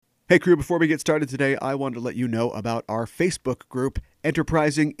Hey crew, before we get started today, I wanted to let you know about our Facebook group,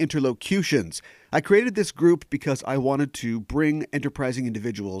 Enterprising Interlocutions. I created this group because I wanted to bring enterprising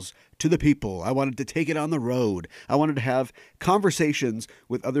individuals to the people. I wanted to take it on the road. I wanted to have conversations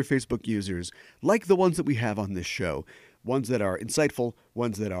with other Facebook users like the ones that we have on this show. Ones that are insightful,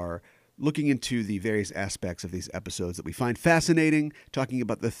 ones that are looking into the various aspects of these episodes that we find fascinating, talking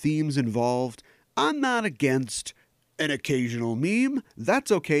about the themes involved. I'm not against an occasional meme.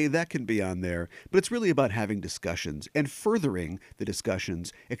 That's okay, that can be on there. But it's really about having discussions and furthering the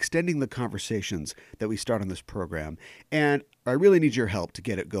discussions, extending the conversations that we start on this program. And I really need your help to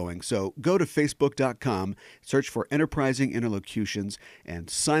get it going. So go to facebook.com, search for Enterprising Interlocutions, and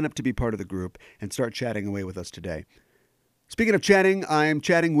sign up to be part of the group and start chatting away with us today. Speaking of chatting, I'm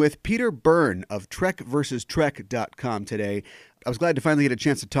chatting with Peter Byrne of TrekVersusTrek.com today. I was glad to finally get a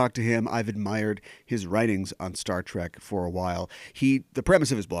chance to talk to him. I've admired his writings on Star Trek for a while. The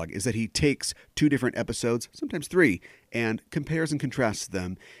premise of his blog is that he takes two different episodes, sometimes three, and compares and contrasts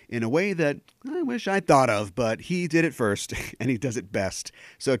them in a way that I wish I'd thought of, but he did it first, and he does it best.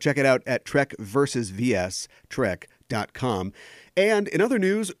 So check it out at TrekVersusVSTrek.com. And in other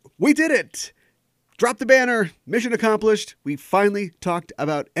news, we did it! Drop the banner, mission accomplished. We finally talked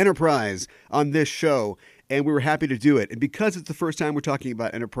about Enterprise on this show, and we were happy to do it. And because it's the first time we're talking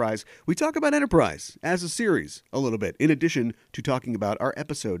about Enterprise, we talk about Enterprise as a series a little bit, in addition to talking about our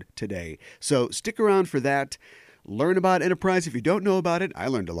episode today. So stick around for that. Learn about Enterprise if you don't know about it. I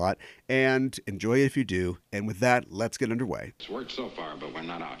learned a lot. And enjoy it if you do. And with that, let's get underway. It's worked so far, but we're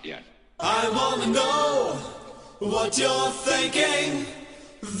not out yet. I want to know what you're thinking.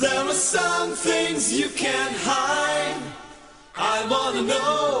 There are some things you can't hide. I want to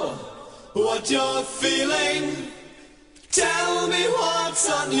know what you're feeling. Tell me what's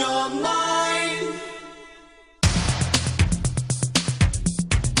on your mind.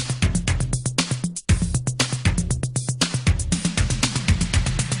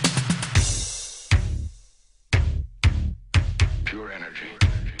 Pure energy.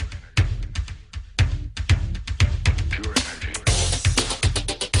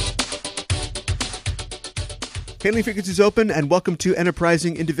 Hailing frequencies open, and welcome to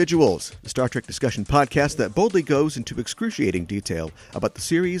Enterprising Individuals, a Star Trek discussion podcast that boldly goes into excruciating detail about the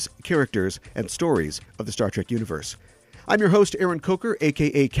series, characters, and stories of the Star Trek universe. I'm your host, Aaron Coker,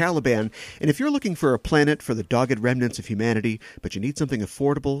 a.k.a. Caliban, and if you're looking for a planet for the dogged remnants of humanity, but you need something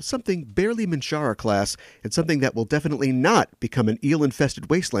affordable, something barely Minshara class, and something that will definitely not become an eel-infested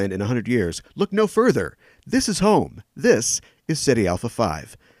wasteland in 100 years, look no further. This is home. This is City Alpha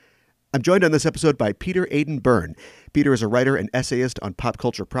 5. I'm joined on this episode by Peter Aidan Byrne. Peter is a writer and essayist on pop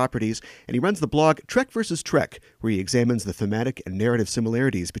culture properties, and he runs the blog Trek vs. Trek, where he examines the thematic and narrative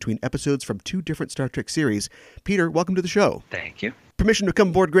similarities between episodes from two different Star Trek series. Peter, welcome to the show. Thank you. Permission to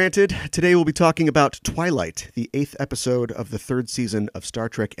come aboard granted. Today we'll be talking about Twilight, the 8th episode of the 3rd season of Star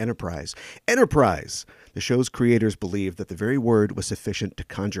Trek Enterprise. Enterprise! The show's creators believed that the very word was sufficient to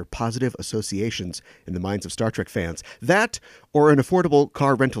conjure positive associations in the minds of Star Trek fans. That, or an affordable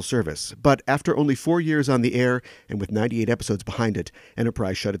car rental service. But after only 4 years on the air, and with 98 episodes behind it,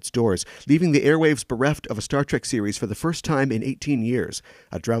 Enterprise shut its doors, leaving the airwaves bereft of a Star Trek series for the first time in 18 years,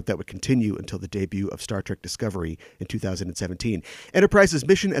 a drought that would continue until the debut of Star Trek Discovery in 2017. Enterprise's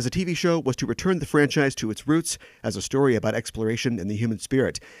mission as a TV show was to return the franchise to its roots as a story about exploration and the human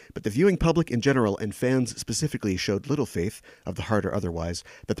spirit. But the viewing public in general and fans specifically showed little faith, of the heart or otherwise,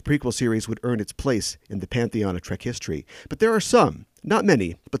 that the prequel series would earn its place in the pantheon of Trek history. But there are some, not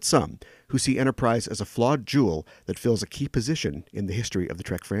many, but some, who see Enterprise as a flawed jewel that fills a key position in the history of the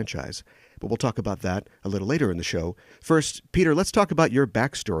Trek franchise. But we'll talk about that a little later in the show. First, Peter, let's talk about your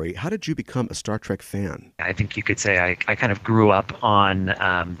backstory. How did you become a Star Trek fan? I think you could say I kind of grew up on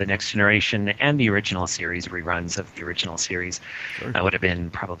The Next Generation and the original series, reruns of the original series. Sure. I would have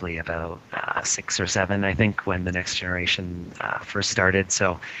been probably about 6 or 7, I think, when The Next Generation first started.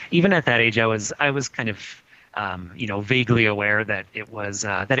 So even at that age, I was kind of vaguely aware that it was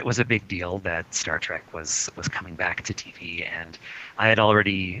a big deal that Star Trek was coming back to TV, and I had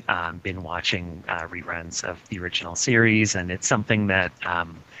already been watching reruns of the original series, and it's something that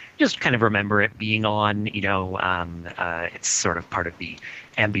just kind of remember it being on. It's sort of part of the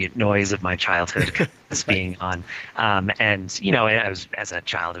ambient noise of my childhood, this being on, and I was, as a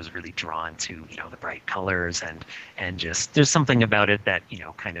child, I was really drawn to the bright colors and just there's something about it that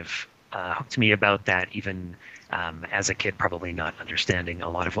kind of hooked me about that, even as a kid, probably not understanding a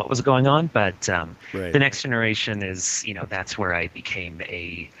lot of what was going on. But Right. The Next Generation is, that's where I became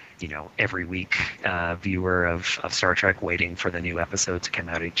a every week viewer of Star Trek, waiting for the new episode to come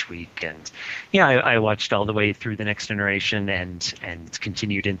out each week. And yeah, I watched all the way through The Next Generation and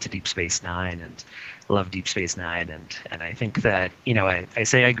continued into Deep Space Nine, and love Deep Space Nine. And I think that, I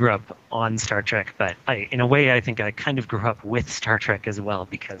say I grew up on Star Trek, but in a way, I think I kind of grew up with Star Trek as well,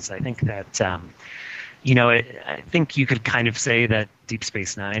 because I think that, I think you could kind of say that Deep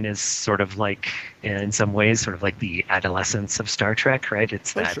Space Nine is sort of like, in some ways, sort of like the adolescence of Star Trek, right?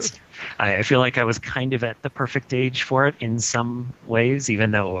 It's that sure. I feel like I was kind of at the perfect age for it in some ways,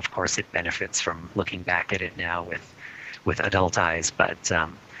 even though, of course, it benefits from looking back at it now with adult eyes. But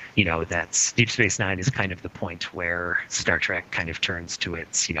that's Deep Space Nine is kind of the point where Star Trek kind of turns to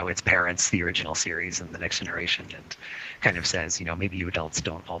its parents, the original series and The Next Generation, and kind of says, maybe you adults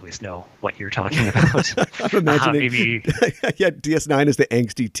don't always know what you're talking about. I'm imagining, maybe yeah, DS9 is the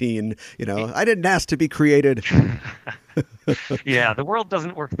angsty teen. I didn't ask to be created. Yeah, the world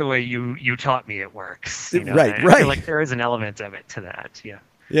doesn't work the way you taught me it works. Right. I feel like there is an element of it to that. Yeah.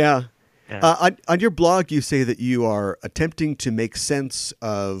 Yeah. Yeah. On your blog, you say that you are attempting to make sense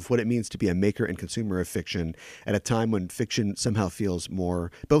of what it means to be a maker and consumer of fiction at a time when fiction somehow feels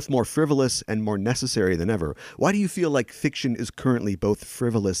both more frivolous and more necessary than ever. Why do you feel like fiction is currently both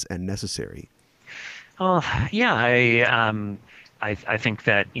frivolous and necessary? Oh, yeah, I think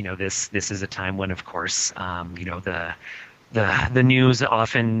that this is a time when, of course, the news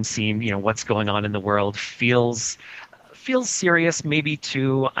often seem, what's going on in the world feels serious, maybe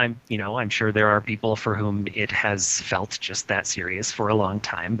too. I'm sure there are people for whom it has felt just that serious for a long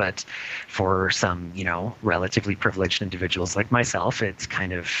time, but for some, relatively privileged individuals like myself, it's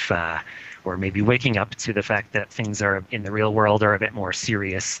kind of, or maybe waking up to the fact that things are in the real world are a bit more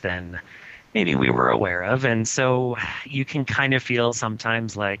serious than maybe we were aware of. And so you can kind of feel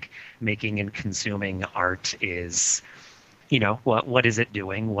sometimes like making and consuming art is, what is it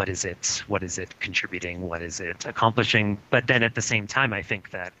doing? What is it contributing? What is it accomplishing? But then at the same time, I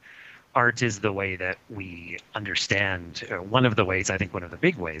think that art is the way that we understand, or one of the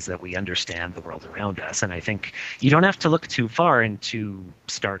big ways that we understand the world around us. And I think you don't have to look too far into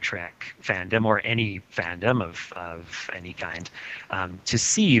Star Trek fandom or any fandom of any kind to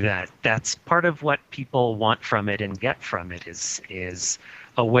see that that's part of what people want from it and get from it is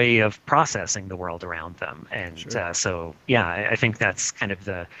a way of processing the world around them. And Sure. So, yeah, I think that's kind of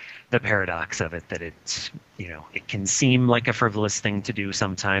the paradox of it, that it's, it can seem like a frivolous thing to do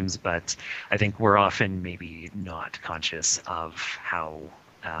sometimes, but I think we're often maybe not conscious of how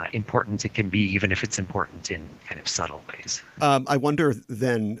important it can be, even if it's important in kind of subtle ways. I wonder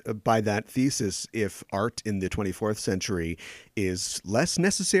then, by that thesis, if art in the 24th century is less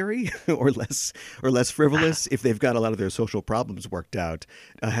necessary or less frivolous, if they've got a lot of their social problems worked out.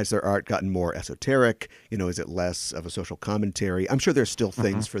 Has their art gotten more esoteric? Is it less of a social commentary? I'm sure there's still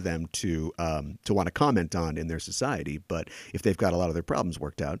things for them to want to comment on in their society, but if they've got a lot of their problems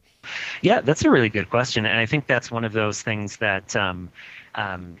worked out. Yeah, that's a really good question. And I think that's one of those things that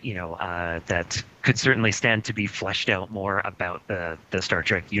that could certainly stand to be fleshed out more about the Star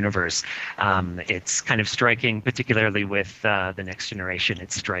Trek universe. It's kind of striking, particularly with The Next Generation.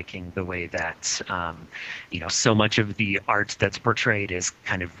 It's striking the way that, so much of the art that's portrayed is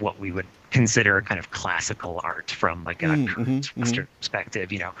kind of what we would consider kind of classical art from like a current Western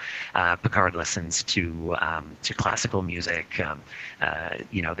perspective. Picard listens to classical music.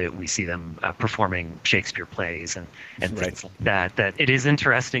 That we see them performing Shakespeare plays and things like that. That it is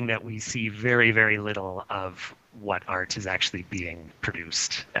interesting that we see very, very little of what art is actually being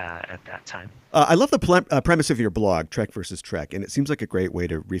produced at that time. I love the premise of your blog, Trek versus Trek, and it seems like a great way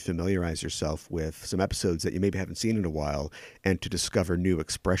to refamiliarize yourself with some episodes that you maybe haven't seen in a while and to discover new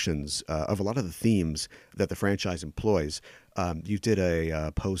expressions of a lot of the themes that the franchise employs. You did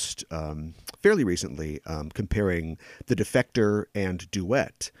a post fairly recently comparing The Defector and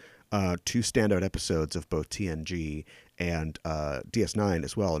Duet, two standout episodes of both TNG and DS9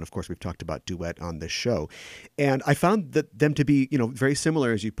 as well. And of course, we've talked about Duet on this show. And I found them to be, very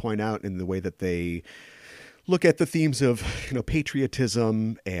similar, as you point out, in the way that they look at the themes of,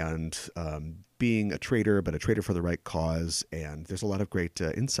 patriotism and being a traitor, but a traitor for the right cause. And there's a lot of great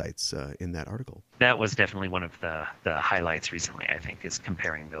insights in that article. That was definitely one of the highlights recently, I think, is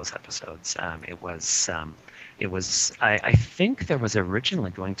comparing those episodes. I think there was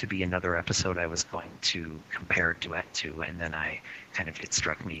originally going to be another episode I was going to compare Duet to, and then it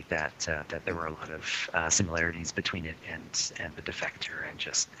struck me that there were a lot of similarities between it and The Defector, and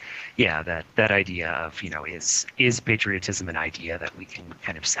just, that idea of, is patriotism an idea that we can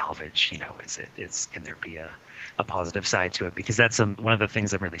kind of salvage? Can there be a a positive side to it, because that's one of the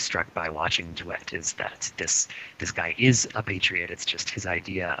things I'm really struck by watching Duet is that this guy is a patriot. It's just his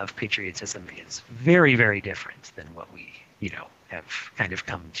idea of patriotism is very, very different than what we, have kind of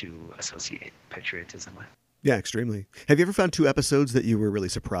come to associate patriotism with. Yeah, extremely. Have you ever found two episodes that you were really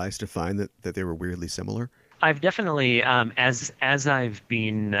surprised to find that they were weirdly similar? I've definitely, as I've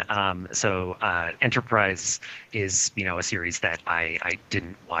been, Enterprise is, a series that I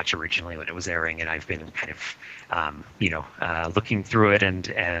didn't watch originally when it was airing, and I've been kind of, looking through it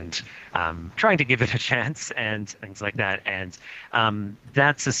and trying to give it a chance and things like that. And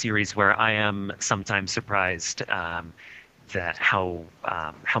that's a series where I am sometimes surprised that how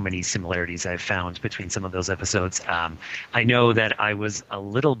many similarities I've found between some of those episodes. I know that I was a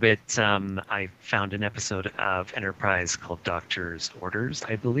little bit. I found an episode of Enterprise called Doctor's Orders,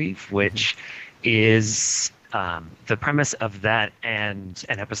 I believe, which is the premise of that and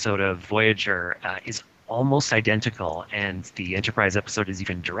an episode of Voyager is almost identical, and the Enterprise episode is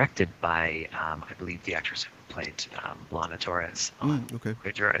even directed by I believe the actress who played Lana Torres on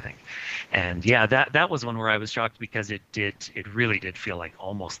Voyager, I think. And yeah, that was one where I was shocked because it really did feel like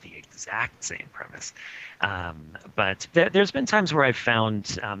almost the exact same premise. But there's been times where I've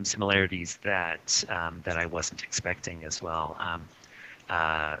found similarities that I wasn't expecting as well.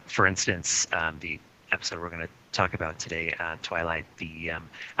 For instance, the episode we're going to talk about today, Twilight,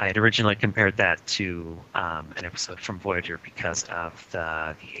 I had originally compared that to an episode from Voyager because of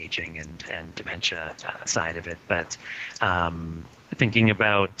the aging and dementia side of it. But thinking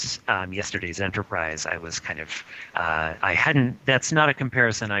about yesterday's Enterprise, I was kind of, that's not a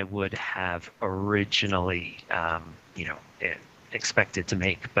comparison I would have originally, expected to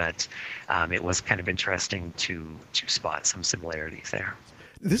make, but it was kind of interesting to spot some similarities there.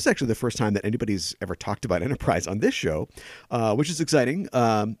 This is actually the first time that anybody's ever talked about Enterprise on this show, which is exciting.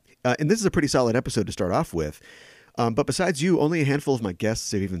 And this is a pretty solid episode to start off with. But besides you, only a handful of my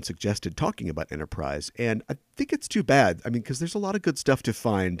guests have even suggested talking about Enterprise. And I think it's too bad. I mean, because there's a lot of good stuff to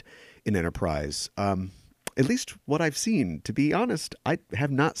find in Enterprise. At least what I've seen. To be honest, I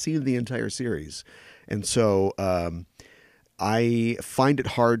have not seen the entire series. And so I find it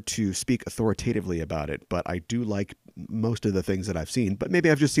hard to speak authoritatively about it. But I do like most of the things that I've seen, but maybe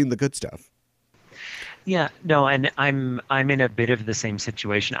I've just seen the good stuff. Yeah, no, and I'm in a bit of the same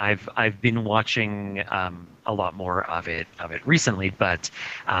situation. I've been watching a lot more of it recently, but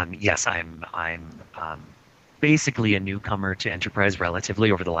yes, I'm basically a newcomer to Enterprise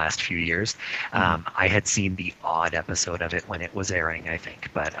relatively over the last few years. I had seen the odd episode of it when it was airing, I think,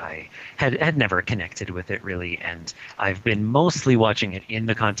 but I had never connected with it really, and I've been mostly watching it in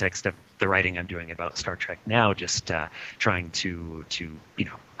the context of the writing I'm doing about Star Trek now, just trying to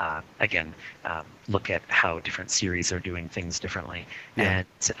again look at how different series are doing things differently. Yeah.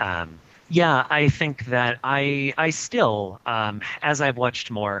 And I think that I still, as I've watched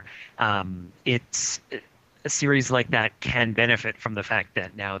more, a series like that can benefit from the fact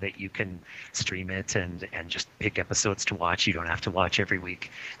that now that you can stream it and just pick episodes to watch, you don't have to watch every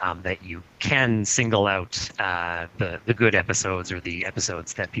week, that you can single out the good episodes or the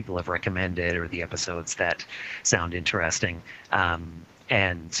episodes that people have recommended or the episodes that sound interesting.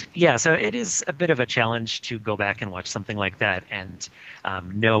 And yeah, so it is a bit of a challenge to go back and watch something like that and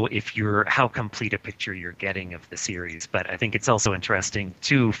know how complete a picture you're getting of the series. But I think it's also interesting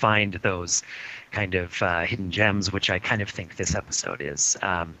to find those kind of hidden gems, which I kind of think this episode is,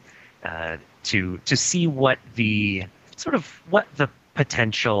 to see what the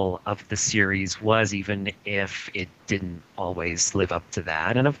potential of the series was, even if it didn't always live up to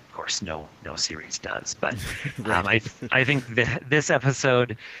that. And of course, no series does. But right. I think this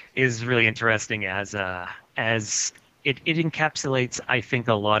episode is really interesting as it encapsulates, I think,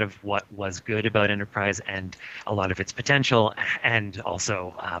 a lot of what was good about Enterprise and a lot of its potential, and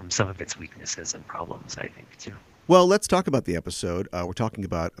also some of its weaknesses and problems, I think, too. Well, let's talk about the episode. We're talking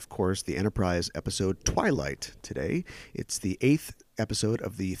about, of course, the Enterprise episode Twilight today. It's the 8th episode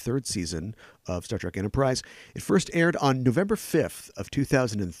of the 3rd season of Star Trek Enterprise. It first aired on November 5th of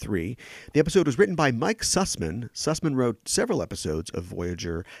 2003. The episode was written by Mike Sussman. Sussman wrote several episodes of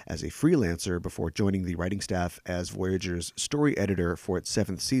Voyager as a freelancer before joining the writing staff as Voyager's story editor for its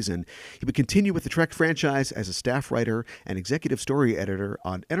 7th season. He would continue with the Trek franchise as a staff writer and executive story editor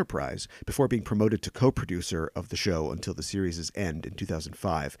on Enterprise before being promoted to co-producer of the show until the series' end in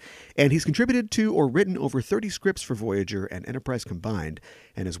 2005. And he's contributed to or written over 30 scripts for Voyager and Enterprise combined,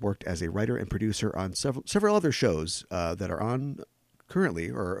 and has worked as a writer and producer on several other shows that are on currently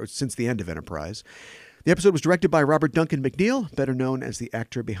or since the end of Enterprise. The episode was directed by Robert Duncan McNeill, better known as the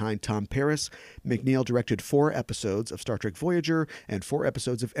actor behind Tom Paris. McNeill directed 4 episodes of Star Trek Voyager and 4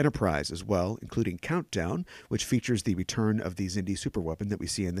 episodes of Enterprise as well, including Countdown, which features the return of the Xindi superweapon that we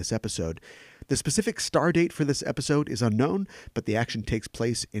see in this episode. The specific star date for this episode is unknown, but the action takes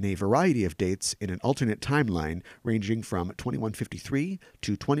place in a variety of dates in an alternate timeline ranging from 2153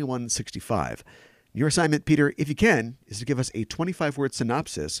 to 2165. Your assignment, Peter, if you can, is to give us a 25-word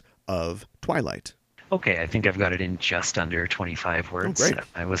synopsis of Twilight. Okay, I think I've got it in just under 25 words. Oh, great.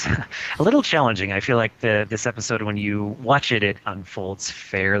 I was a little challenging. I feel like this episode, when you watch it, it unfolds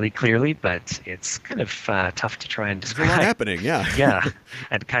fairly clearly, but it's kind of tough to try and describe. There's a lot happening, yeah. Yeah,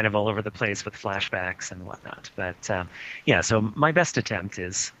 and kind of all over the place with flashbacks and whatnot. But yeah, so my best attempt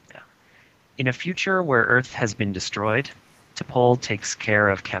is, in a future where Earth has been destroyed, T'Pol takes care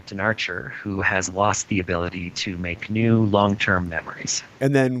of Captain Archer, who has lost the ability to make new long-term memories.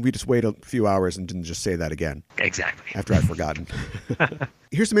 And then we just wait a few hours and didn't just say that again. Exactly. After I'd forgotten.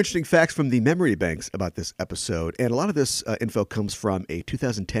 Here's some interesting facts from the memory banks about this episode. And a lot of this info comes from a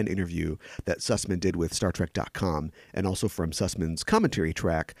 2010 interview that Sussman did with StarTrek.com, and also from Sussman's commentary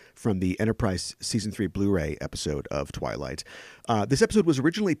track from the Enterprise Season 3 Blu-ray episode of Twilight. This episode was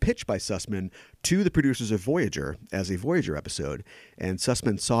originally pitched by Sussman to the producers of Voyager as a Voyager episode, and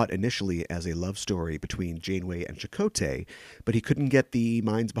Sussman saw it initially as a love story between Janeway and Chakotay, but he couldn't get the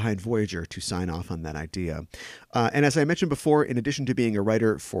minds behind Voyager to sign off on that idea. And as I mentioned before, in addition to being a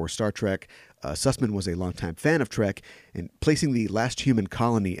writer for Star Trek, Sussman was a longtime fan of Trek, and placing the last human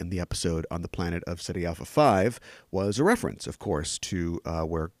colony in the episode on the planet of Ceti Alpha 5 was a reference, of course, to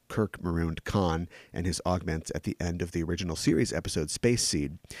where Kirk marooned Khan and his augments at the end of the original series episode Space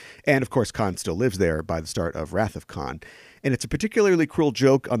Seed. And, of course, Khan still lives there by the start of Wrath of Khan. And it's a particularly cruel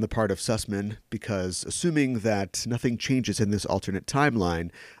joke on the part of Sussman because, assuming that nothing changes in this alternate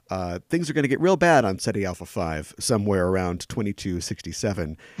timeline, things are going to get real bad on Ceti Alpha 5 somewhere around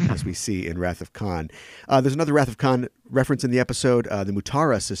 2267, as we see in Wrath of Khan. There's another Wrath of Khan reference in the episode. The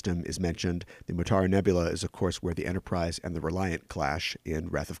Mutara system is mentioned. The Mutara Nebula is, of course, where the Enterprise and the Reliant clash in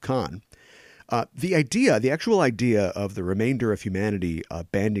Wrath of Khan. The actual idea of the remainder of humanity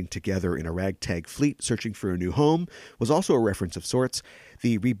banding together in a ragtag fleet searching for a new home was also a reference of sorts.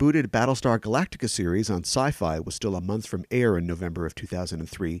 The rebooted Battlestar Galactica series on Sci-Fi was still a month from air in November of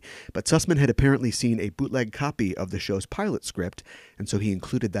 2003, but Sussman had apparently seen a bootleg copy of the show's pilot script, and so he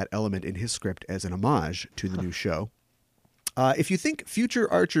included that element in his script as an homage to the new show. If you think future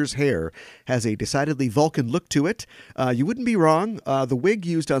Archer's hair has a decidedly Vulcan look to it, you wouldn't be wrong. The wig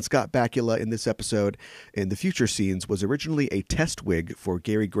used on Scott Bakula in this episode in the future scenes was originally a test wig for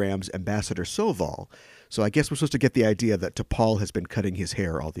Gary Graham's Ambassador Soval. So I guess we're supposed to get the idea that T'Pol has been cutting his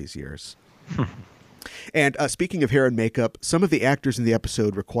hair all these years. And speaking of hair and makeup, some of the actors in the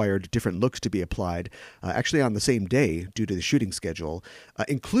episode required different looks to be applied, actually on the same day due to the shooting schedule,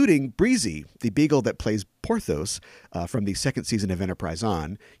 including Breezy, the beagle that plays Porthos from the second season of Enterprise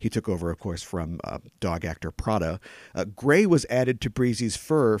on. He took over, of course, from dog actor Prada. Gray was added to Breezy's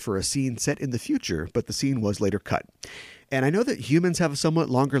fur for a scene set in the future, but the scene was later cut. And I know that humans have a somewhat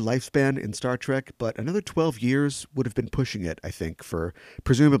longer lifespan in Star Trek, but another 12 years would have been pushing it, I think, for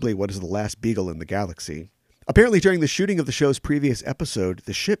presumably what is the last beagle in the galaxy. Apparently, during the shooting of the show's previous episode,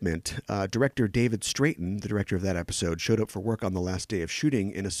 The Shipment, director David Straighton, the director of that episode, showed up for work on the last day of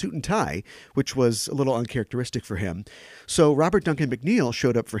shooting in a suit and tie, which was a little uncharacteristic for him. So Robert Duncan McNeill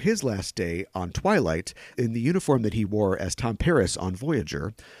showed up for his last day on Twilight in the uniform that he wore as Tom Paris on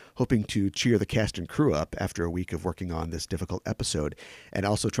Voyager, hoping to cheer the cast and crew up after a week of working on this difficult episode, and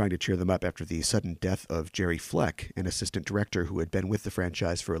also trying to cheer them up after the sudden death of Jerry Fleck, an assistant director who had been with the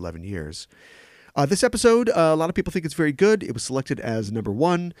franchise for 11 years. This episode, a lot of people think it's very good. It was selected as the number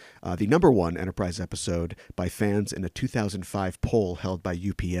one Enterprise episode by fans in a 2005 poll held by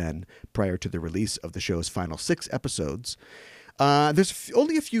UPN prior to the release of the show's final 6 episodes. There's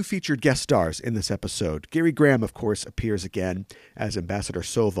only a few featured guest stars in this episode. Gary Graham, of course, appears again as Ambassador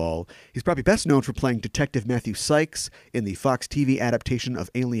Soval. He's probably best known for playing Detective Matthew Sykes in the Fox TV adaptation of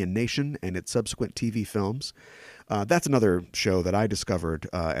Alien Nation and its subsequent TV films. That's another show that I discovered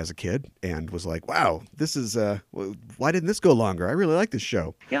as a kid and was like, wow, this is, why didn't this go longer? I really like this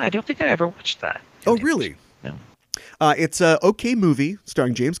show. Yeah, I don't think I ever watched that. Oh, really? No. It's a okay movie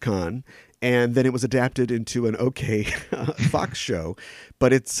starring James Caan, and then it was adapted into an okay Fox show.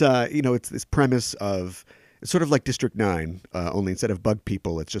 But it's, it's this premise of, it's sort of like District 9, only instead of bug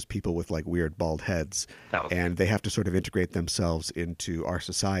people, it's just people with like weird bald heads. And they have to sort of integrate themselves into our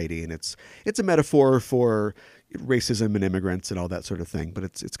society. And it's a metaphor for racism and immigrants and all that sort of thing, but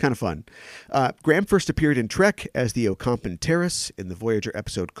it's kind of fun. Graham first appeared in Trek as the Ocampan Terrace in the Voyager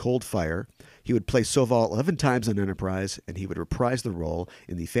episode Cold Fire. He would play Soval 11 times on Enterprise, and he would reprise the role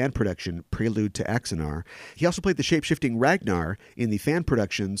in the fan production Prelude to Axanar. He also played the shape-shifting Ragnar in the fan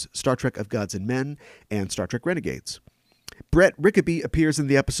productions Star Trek of Gods and Men and Star Trek Renegades. Brett Rickaby appears in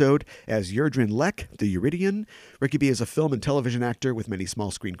the episode as Yurdrin Lek, the Eurydian. Rickaby is a film and television actor with many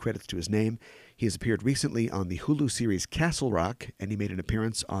small screen credits to his name. He has appeared recently on the Hulu series Castle Rock, and he made an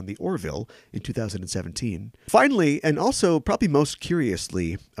appearance on The Orville in 2017. Finally, and also probably most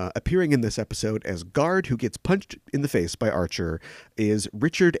curiously, appearing in this episode as Guard who gets punched in the face by Archer is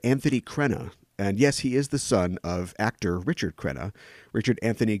Richard Anthony Crenna. And yes, he is the son of actor Richard Crenna. Richard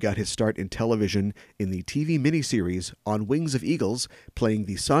Anthony got his start in television in the TV miniseries On Wings of Eagles, playing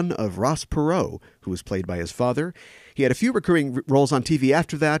the son of Ross Perot, who was played by his father. He had a few recurring roles on TV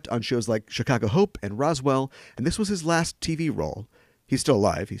after that, on shows like Chicago Hope and Roswell, and this was his last TV role. He's still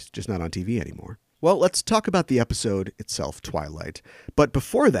alive, he's just not on TV anymore. Well, let's talk about the episode itself, Twilight. But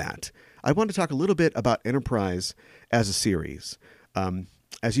before that, I want to talk a little bit about Enterprise as a series.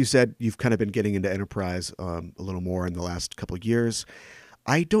 As you said, you've kind of been getting into Enterprise a little more in the last couple of years.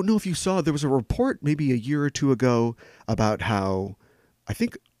 I don't know if you saw, there was a report maybe a year or two ago about how, I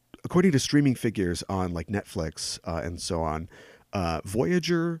think, according to streaming figures on like Netflix and so on,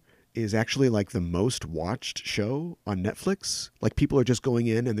 Voyager is actually like the most watched show on Netflix. Like people are just going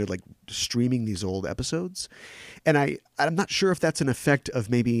in and they're like streaming these old episodes. And I'm not sure if that's an effect of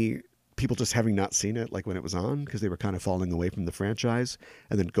maybe people just having not seen it like when it was on because they were kind of falling away from the franchise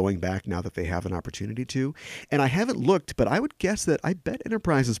and then going back now that they have an opportunity to. And I haven't looked, but I would guess that I bet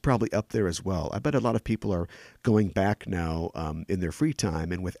Enterprise is probably up there as well. I bet a lot of people are going back now in their free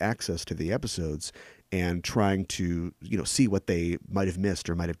time and with access to the episodes and trying to, see what they might have missed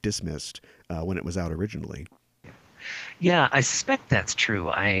or might have dismissed when it was out originally. Yeah, I suspect that's true.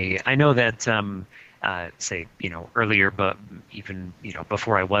 I know that earlier, but even,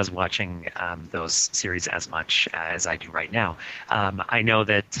 before I was watching those series as much as I do right now, I know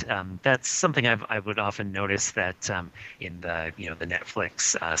that that's something I would often notice that in the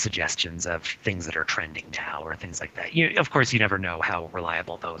Netflix suggestions of things that are trending now or things like that. Of course, you never know how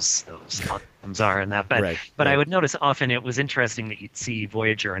reliable those algorithms are and that, but right. I would notice often it was interesting that you'd see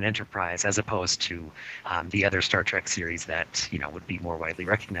Voyager and Enterprise as opposed to the other Star Trek series that would be more widely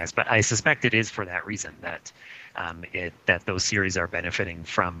recognized. But I suspect it is for that reason that that those series are benefiting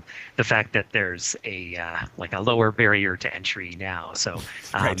from the fact that there's a lower barrier to entry now. So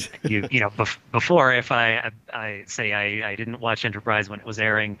right. Before, if I say I didn't watch Enterprise when it was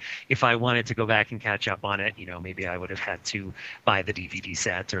airing, if I wanted to go back and catch up on it, maybe I would have had to buy the DVD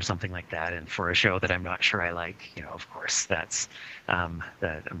set or something like that. And for a show that I'm not sure I like, of course, that's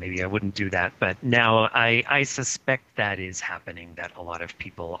that maybe I wouldn't do that. But now I suspect that is happening, that a lot of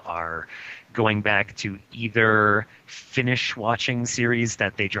people are going back to either finish watching series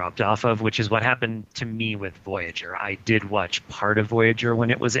that they dropped off of, which is what happened to me with Voyager. I did watch part of Voyager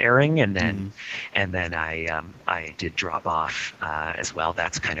when it was airing, and then I did drop off as well.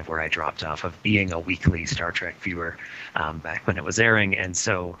 That's kind of where I dropped off of being a weekly Star Trek viewer back when it was airing, and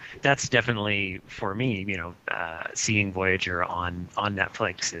so that's definitely for me. Seeing Voyager on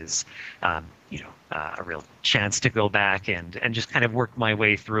Netflix is a real chance to go back and just kind of work my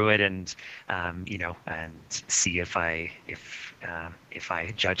way through it and and see if I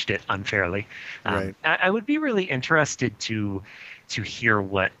judged it unfairly. Right. I would be really interested to hear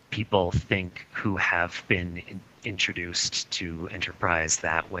what people think who have been introduced to Enterprise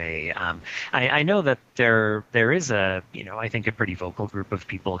that way. I know that there is I think a pretty vocal group of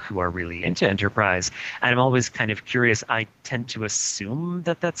people who are really into Enterprise, and I'm always kind of curious. I tend to assume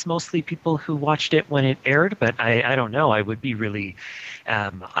that that's mostly people who watched it when it aired, but I don't know. I would be really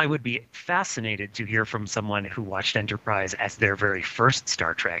I would be fascinated to hear from someone who watched Enterprise as their very first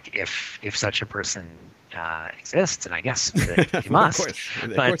Star Trek, if such a person exists, and I guess it must.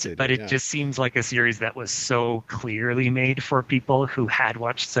 But it just seems like a series that was so clearly made for people who had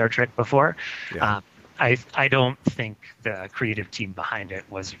watched Star Trek before. Yeah. I don't think the creative team behind it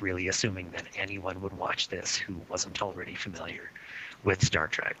was really assuming that anyone would watch this who wasn't already familiar with Star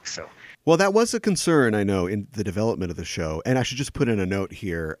Trek. So, well, that was a concern, I know, in the development of the show. And I should just put in a note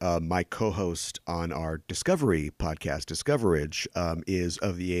here. My co-host on our Discovery podcast, Discoverage, is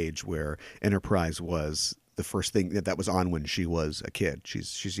of the age where Enterprise was the first thing that was on when she was a kid.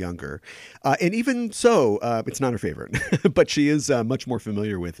 She's younger. And even so, it's not her favorite, but she is much more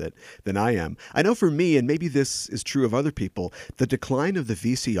familiar with it than I am. I know for me, and maybe this is true of other people, the decline of the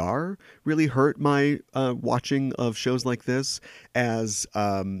VCR really hurt my watching of shows like this as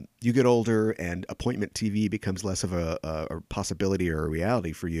you get older and appointment TV becomes less of a possibility or a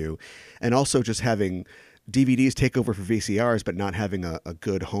reality for you. And also just having DVDs take over for VCRs, but not having a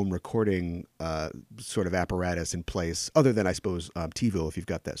good home recording sort of apparatus in place, other than, I suppose, TiVo, if you've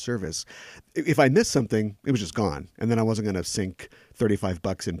got that service. If I missed something, it was just gone. And then I wasn't going to sink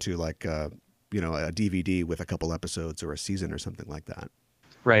 $35 into like, a DVD with a couple episodes or a season or something like that.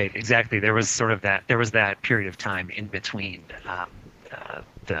 Right, exactly. There was that period of time in between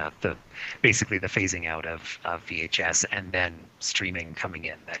the basically the phasing out of VHS and then streaming coming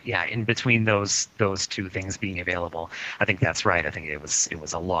in. That in between those two things being available, I think that's right. I think it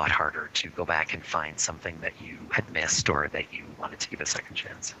was a lot harder to go back and find something that you had missed or that you wanted to give a second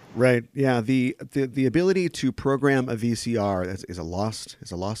chance. Right. Yeah. The ability to program a VCR is a lost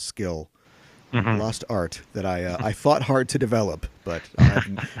skill. Mm-hmm. Lost art that I fought hard to develop, but I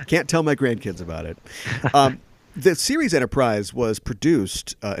can't tell my grandkids about it. The series Enterprise was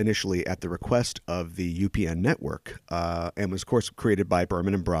produced initially at the request of the UPN network and was, of course, created by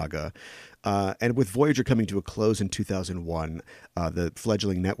Byrne and Braga. And with Voyager coming to a close in 2001, the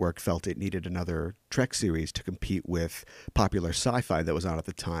fledgling network felt it needed another Trek series to compete with popular sci-fi that was on at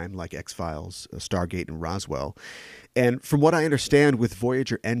the time, like X-Files, Stargate, and Roswell. And from what I understand, with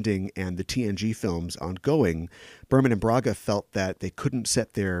Voyager ending and the TNG films ongoing, Byrne and Braga felt that they couldn't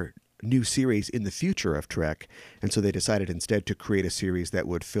set their new series in the future of Trek, and so they decided instead to create a series that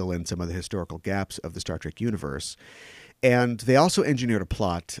would fill in some of the historical gaps of the Star Trek universe. And they also engineered a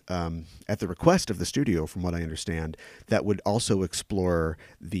plot at the request of the studio, from what I understand, that would also explore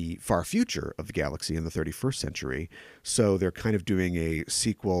the far future of the galaxy in the 31st century. So they're kind of doing a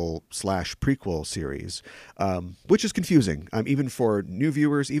sequel/prequel series, which is confusing. Even for new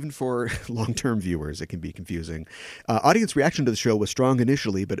viewers, even for long-term viewers, it can be confusing. Audience reaction to the show was strong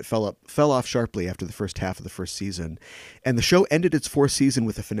initially, but it fell off sharply after the first half of the first season. And the show ended its fourth season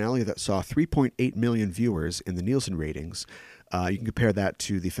with a finale that saw 3.8 million viewers in the Nielsen ratings. You can compare that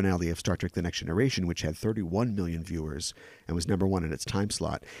to the finale of Star Trek The Next Generation, which had 31 million viewers and was number one in its time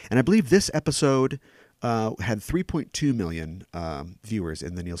slot. And I believe this episode had 3.2 million viewers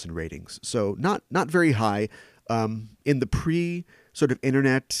in the Nielsen ratings. So not very high. In the pre-sort of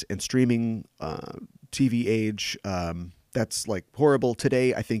internet and streaming TV age, that's like horrible.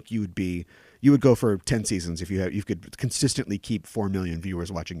 Today, I think you would go for 10 seasons if you could consistently keep 4 million viewers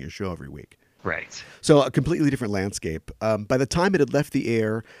watching your show every week. Right. So a completely different landscape. By the time it had left the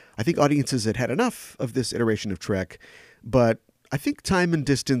air, I think audiences had had enough of this iteration of Trek, but I think time and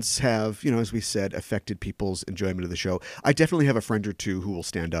distance have, as we said, affected people's enjoyment of the show. I definitely have a friend or two who will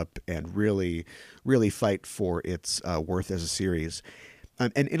stand up and really, really fight for its worth as a series.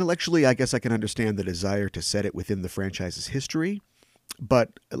 And intellectually, I guess I can understand the desire to set it within the franchise's history.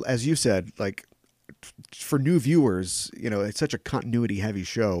 But as you said, like, for new viewers, it's such a continuity-heavy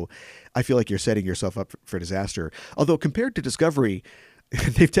show. I feel like you're setting yourself up for disaster. Although compared to Discovery,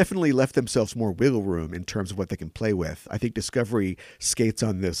 they've definitely left themselves more wiggle room in terms of what they can play with. I think Discovery skates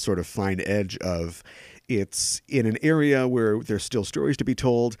on this sort of fine edge of it's in an area where there's still stories to be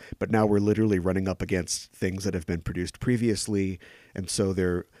told, but now we're literally running up against things that have been produced previously, and so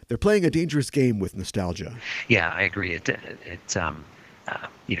they're playing a dangerous game with nostalgia. Yeah, I agree. It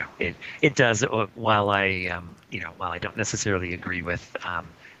does. While I don't necessarily agree with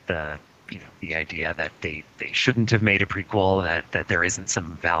the idea that they shouldn't have made a prequel, that there isn't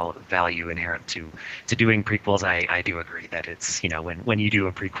some value inherent to doing prequels, I do agree that it's when you do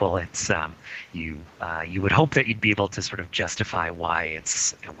a prequel, it's you would hope that you'd be able to sort of justify why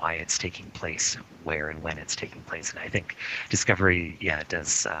it's taking place, where and when it's taking place, and I think Discovery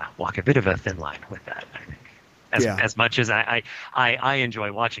does walk a bit of a thin line with that, I think. As much as I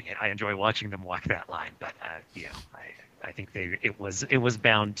enjoy watching it, I enjoy watching them walk that line. But I think it was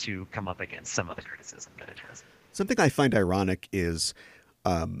bound to come up against some of the criticism that it has. Something I find ironic is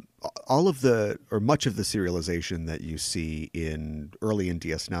all of much of the serialization that you see early in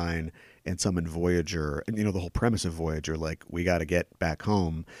DS9 and some in Voyager, and the whole premise of Voyager, like we got to get back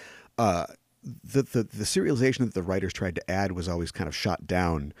home. The serialization that the writers tried to add was always kind of shot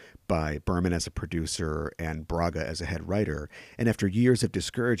down by Byrne as a producer and Braga as a head writer. And after years of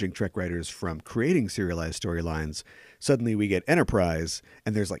discouraging Trek writers from creating serialized storylines, suddenly we get Enterprise,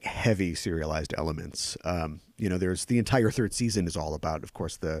 and there's like heavy serialized elements. There's the entire third season is all about, of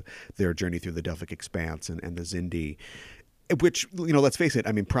course, their journey through the Delphic Expanse and the Xindi, which, let's face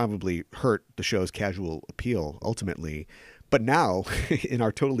it, probably hurt the show's casual appeal ultimately. But now, in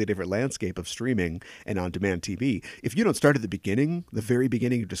our totally different landscape of streaming and on-demand TV, if you don't start at the very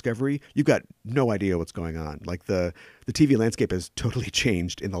beginning of Discovery, you've got no idea what's going on. Like the TV landscape has totally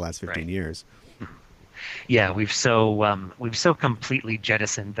changed in the last 15 years. Yeah, we've so completely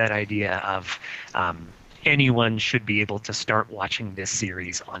jettisoned that idea of anyone should be able to start watching this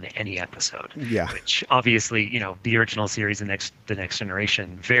series on any episode. Yeah. Which obviously, the original series, the next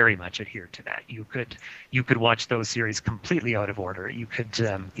generation, very much adhered to that. You could watch those series completely out of order. You could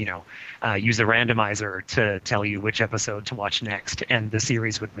use a randomizer to tell you which episode to watch next, and the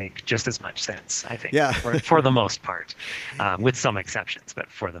series would make just as much sense, I think. Yeah. for the most part, with some exceptions, but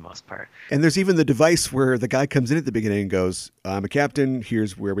for the most part. And there's even the device where the guy comes in at the beginning and goes, "I'm a captain.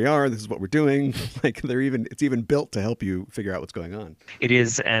 Here's where we are. This is what we're doing." Like it's even built to help you figure out what's going on. It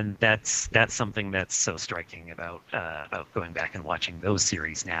is, and that's something that's so striking about going back and watching those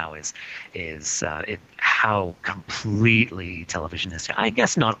series now is how completely television is. I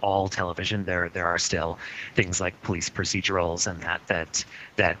guess not all television. There are still things like police procedurals and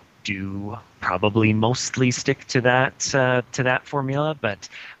that do probably mostly stick to that formula, but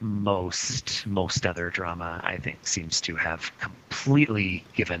most other drama, I think, seems to have completely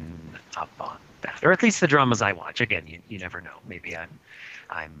given up on that, or at least the dramas I watch. Again, you never know. Maybe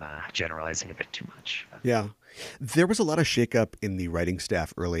I'm generalizing a bit too much. Yeah. There was a lot of shakeup in the writing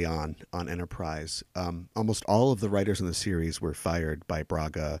staff early on Enterprise. Almost all of the writers in the series were fired by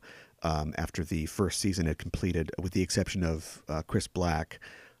Braga after the first season had completed, with the exception of Chris Black,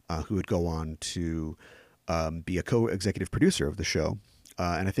 who would go on to be a co-executive producer of the show.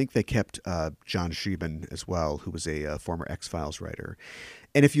 And I think they kept John Shiban as well, who was a former X-Files writer.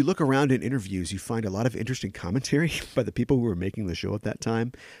 And if you look around in interviews, you find a lot of interesting commentary by the people who were making the show at that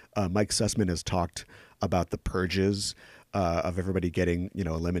time. Mike Sussman has talked about the purges of everybody getting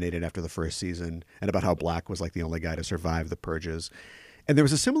eliminated after the first season, and about how Black was like the only guy to survive the purges. And there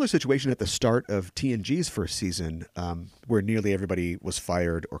was a similar situation at the start of TNG's first season, where nearly everybody was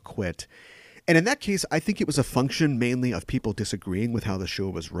fired or quit. And in that case, I think it was a function mainly of people disagreeing with how the show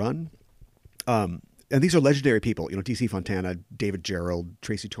was run. And these are legendary people, DC Fontana, David Gerald,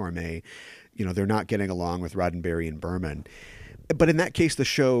 Tracy Torme. They're not getting along with Roddenberry and Berman. But in that case, the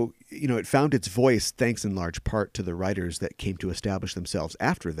show, it found its voice thanks in large part to the writers that came to establish themselves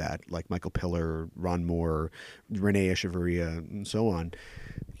after that, like Michael Piller, Ron Moore, Renee Echeverria, and so on.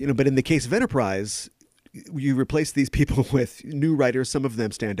 But in the case of Enterprise, you replace these people with new writers. Some of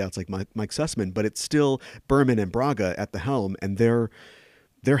them standouts like Mike Sussman, but it's still Berman and Braga at the helm, and their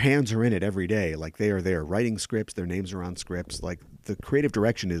hands are in it every day. Like, they are there writing scripts, their names are on scripts. Like, the creative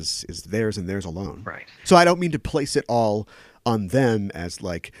direction is theirs and theirs alone. Right. So I don't mean to place it all on them as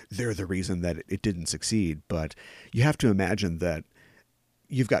like they're the reason that it didn't succeed, but you have to imagine that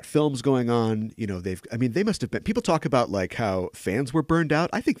you've got films going on. They must have been. People talk about like how fans were burned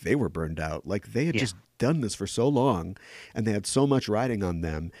out. I think they were burned out. Like, they had just done this for so long, and they had so much riding on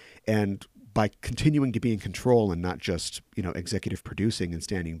them, and by continuing to be in control and not just executive producing and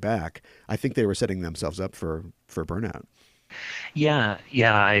standing back, I think they were setting themselves up for burnout. Yeah,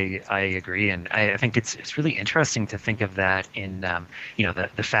 I agree, and I think it's really interesting to think of that in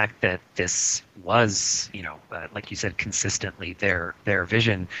the fact that this was like you said, consistently their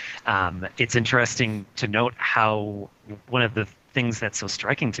vision. It's interesting to note how one of the things that's so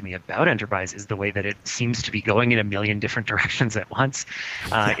striking to me about Enterprise is the way that it seems to be going in a million different directions at once.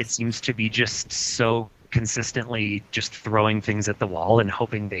 It seems to be just so consistently just throwing things at the wall and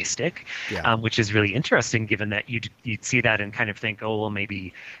hoping they stick, which is really interesting, given that you'd see that and kind of think, oh, well,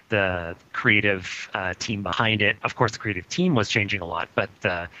 maybe the creative team behind it, of course the creative team was changing a lot, but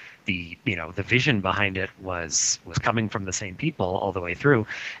the vision behind it was coming from the same people all the way through.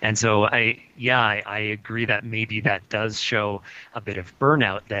 And so I agree that maybe that does show a bit of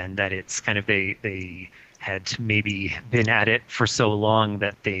burnout then, that it's kind of they had maybe been at it for so long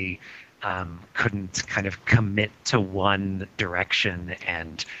that they couldn't kind of commit to one direction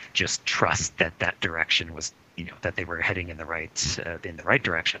and just trust that direction was, that they were heading in the right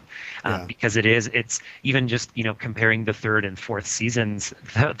direction. Because it's even just, comparing the third and fourth seasons,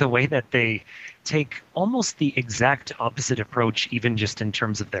 the way that they take almost the exact opposite approach, even just in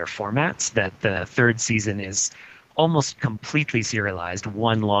terms of their formats, that the third season is almost completely serialized,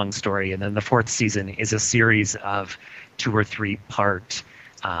 one long story, and then the fourth season is a series of 2 or 3 part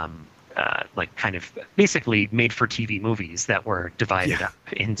like kind of basically made for TV movies that were divided up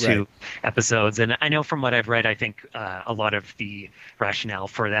into episodes. And I know from what I've read, I think a lot of the rationale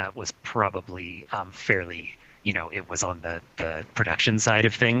for that was probably fairly, it was on the production side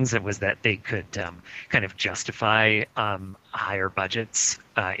of things. It was that they could kind of justify higher budgets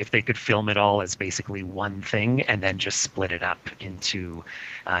if they could film it all as basically one thing and then just split it up into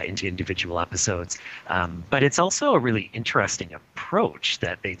individual episodes. But it's also a really interesting approach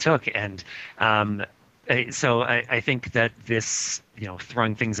that they took. And I think that this,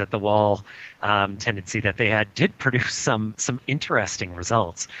 throwing things at the wall tendency that they had did produce some interesting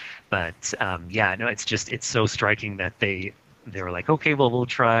results. But yeah, no, it's so striking that they were like, okay, well, we'll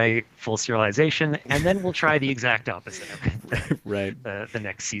try full serialization, and then we'll try the exact opposite of it Right. the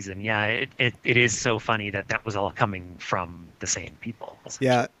next season. Yeah, it is so funny that was all coming from the same people.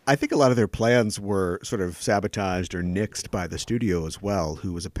 Yeah, I think a lot of their plans were sort of sabotaged or nixed by the studio as well,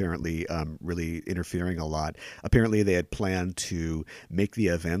 who was apparently really interfering a lot. Apparently, they had planned to make the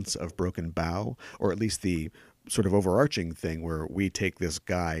events of Broken Bow, or at least the sort of overarching thing where we take this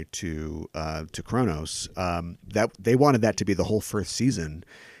guy to Kronos. That they wanted that to be the whole first season,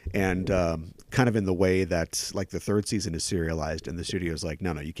 and kind of in the way that like the third season is serialized, and the studio's like,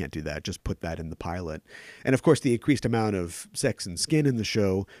 no, you can't do that. Just put that in the pilot. And of course, the increased amount of sex and skin in the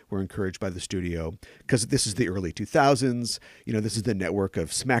show were encouraged by the studio because this is the early 2000s. This is the network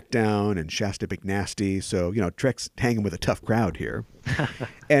of SmackDown and Shasta Big Nasty. So Trek's hanging with a tough crowd here.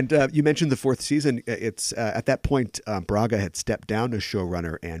 And you mentioned the fourth season. It's at that point, Braga had stepped down as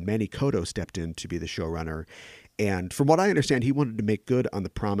showrunner, and Manny Coto stepped in to be the showrunner. And from what I understand, he wanted to make good on the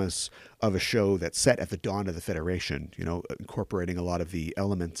promise of a show that's set at the dawn of the Federation, incorporating a lot of the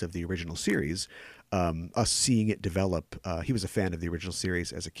elements of the original series, us seeing it develop. He was a fan of the original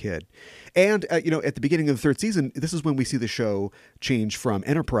series as a kid. And, at the beginning of the third season, this is when we see the show change from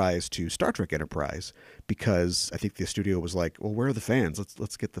Enterprise to Star Trek Enterprise, because I think the studio was like, well, where are the fans?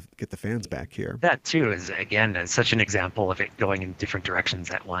 Let's get the fans back here. That too is, again, such an example of it going in different directions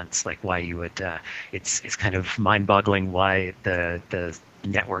at once. Like why you would, it's kind of mind-boggling why the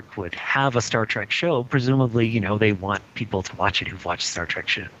network would have a Star Trek show. Presumably, they want people to watch it who've watched Star Trek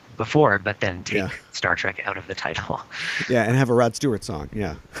show before, but then take Star Trek out of the title. Yeah, and have a Rod Stewart song.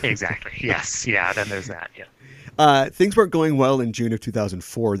 Yeah. Exactly. Yes. Yeah. Then there's that. Yeah. Things weren't going well in June of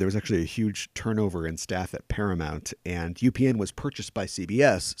 2004. There was actually a huge turnover in staff at Paramount, and UPN was purchased by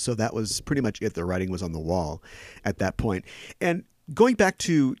CBS. So that was pretty much it. The writing was on the wall at that point. And going back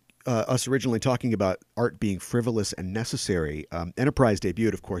to us originally talking about art being frivolous and necessary, Enterprise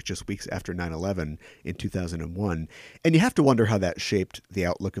debuted, of course, just weeks after 9/11 in 2001. And you have to wonder how that shaped the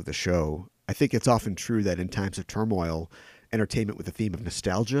outlook of the show. I think it's often true that in times of turmoil, entertainment with the theme of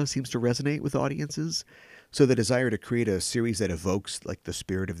nostalgia seems to resonate with audiences. So the desire to create a series that evokes like the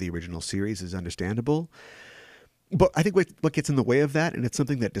spirit of the original series is understandable. But I think what gets in the way of that, and it's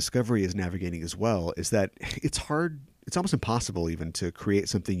something that Discovery is navigating as well, is that it's hard, it's almost impossible even to create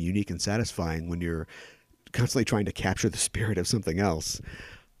something unique and satisfying when you're constantly trying to capture the spirit of something else.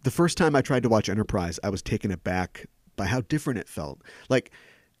 The first time I tried to watch Enterprise, I was taken aback by how different it felt. Like,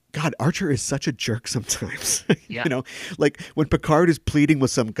 God, Archer is such a jerk sometimes. Yeah. Like when Picard is pleading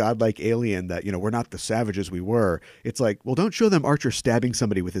with some godlike alien that, we're not the savages we were. It's like, well, don't show them Archer stabbing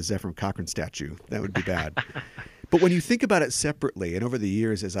somebody with his Zefram Cochrane statue. That would be bad. But when you think about it separately, and over the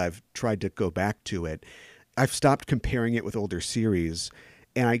years as I've tried to go back to it, I've stopped comparing it with older series.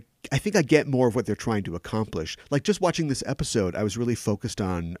 And I think I get more of what they're trying to accomplish. Like just watching this episode, I was really focused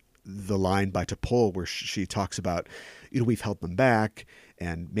on the line by T'Pol where she talks about, we've held them back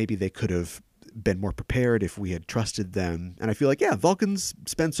and maybe they could have been more prepared if we had trusted them. And I feel like, Vulcans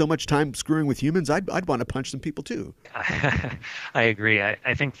spend so much time screwing with humans. I'd want to punch some people too. I agree.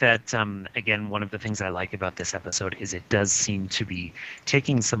 I think that, again, one of the things I like about this episode is it does seem to be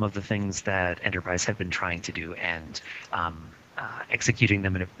taking some of the things that Enterprise have been trying to do and executing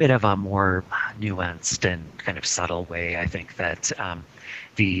them in a bit of a more nuanced and kind of subtle way. I think that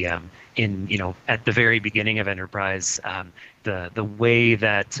at the very beginning of Enterprise, the way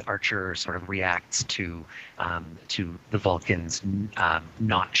that Archer sort of reacts to the Vulcans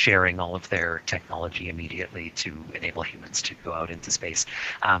not sharing all of their technology immediately to enable humans to go out into space,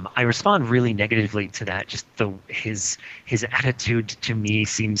 I respond really negatively to that. Just his attitude to me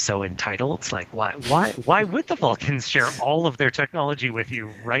seems so entitled. It's like why would the Vulcans share all of their technology with you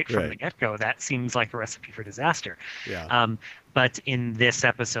right from the get-go? That seems like a recipe for disaster. Yeah. But in this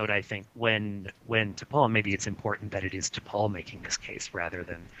episode, I think when T'Pol, maybe it's important that it is T'Pol making this case rather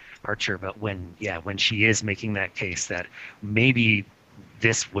than Archer, but when she is making that case that maybe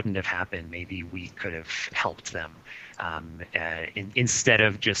this wouldn't have happened, maybe we could have helped them instead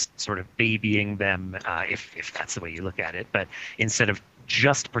of just sort of babying them, if that's the way you look at it, but instead of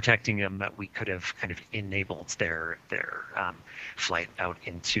just protecting them, that we could have kind of enabled their flight out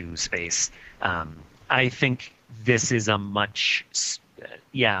into space. I think this is a much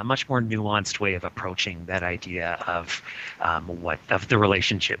more nuanced way of approaching that idea of the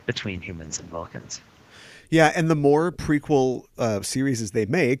relationship between humans and Vulcans. Yeah, and the more prequel series they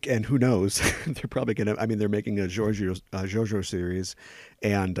make, and who knows, they're probably going to, they're making a JoJo series,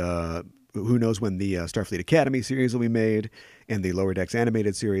 and who knows when the Starfleet Academy series will be made and the Lower Decks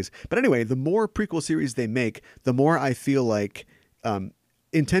animated series. But anyway, the more prequel series they make, the more I feel like,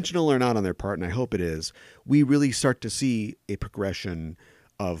 intentional or not on their part, and I hope it is, we really start to see a progression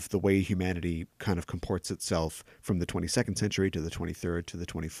of the way humanity kind of comports itself from the 22nd century to the 23rd to the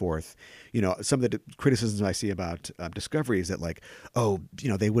 24th. Some of the criticisms I see about Discovery is that, like,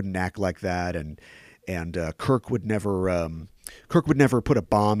 they wouldn't act like that, and Kirk would never put a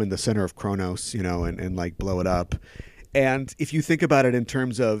bomb in the center of Kronos, and like blow it up. And if you think about it in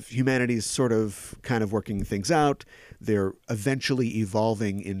terms of humanity's sort of kind of working things out, they're eventually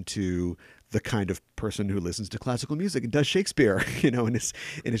evolving into the kind of person who listens to classical music and does Shakespeare, and is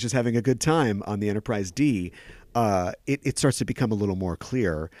just having a good time on the Enterprise D. It starts to become a little more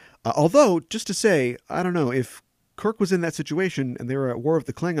clear. Although, just to say, I don't know, if Kirk was in that situation and they were at war with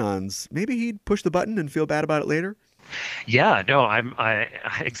the Klingons, maybe he'd push the button and feel bad about it later. Yeah, no,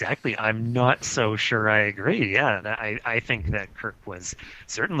 exactly. I'm not so sure I agree. Yeah, I think that Kirk was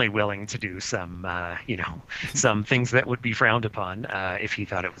certainly willing to do some, some things that would be frowned upon if he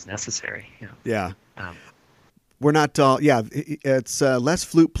thought it was necessary. Yeah. We're not it's less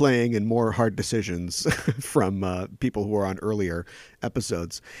flute playing and more hard decisions from people who are on earlier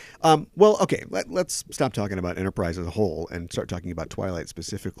episodes. Okay, let's stop talking about Enterprise as a whole and start talking about Twilight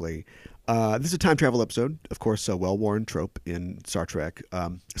specifically. This is a time travel episode, of course, a well-worn trope in Star Trek.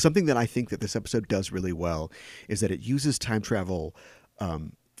 Something that I think that this episode does really well is that it uses time travel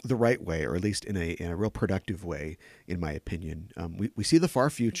the right way, or at least in a real productive way, in my opinion. We see the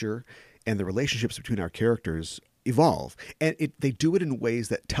far future, and the relationships between our characters evolve, and they do it in ways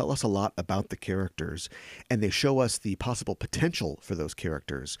that tell us a lot about the characters, and they show us the possible potential for those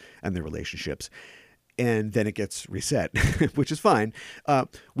characters and their relationships. And then it gets reset, which is fine.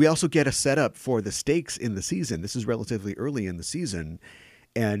 We also get a setup for the stakes in the season. This is relatively early in the season,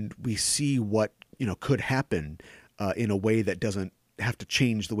 and we see what could happen in a way that doesn't have to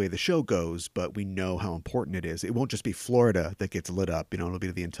change the way the show goes, but we know how important it is. It won't just be Florida that gets lit up, it'll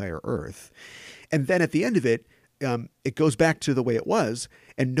be the entire Earth. And then at the end of it, it goes back to the way it was,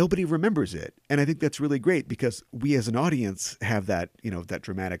 and nobody remembers it. And I think that's really great because we as an audience have that, that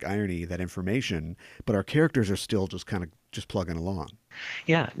dramatic irony, that information, but our characters are still just kind of just plugging along.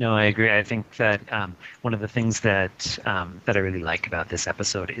 Yeah, no, I agree. I think that one of the things that that I really like about this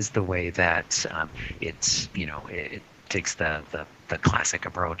episode is the way that it takes the classic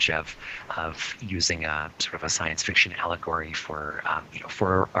approach of using a sort of a science fiction allegory for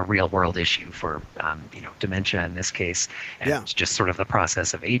a real world issue, for dementia in this case, and just sort of the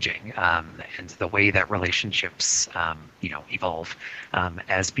process of aging, and the way that relationships evolve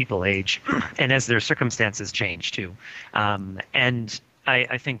as people age and as their circumstances change too, and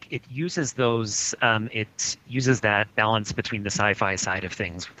I think it uses that balance between the sci-fi side of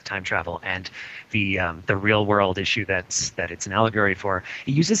things with the time travel and the real world issue that it's an allegory for.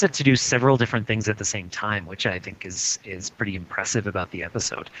 It uses it to do several different things at the same time, which I think is pretty impressive about the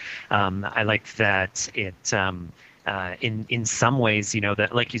episode. I like that it in some ways, that,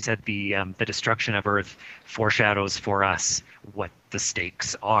 like you said, the destruction of Earth foreshadows for us what the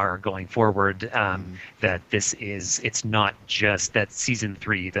stakes are going forward. That it's not just that season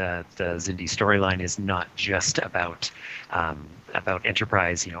 3, the Xindi storyline is not just about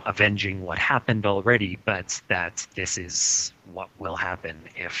Enterprise, avenging what happened already, but that this is what will happen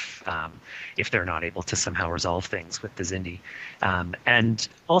if they're not able to somehow resolve things with the Xindi. And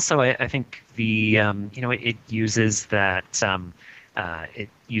also, I think it uses that. It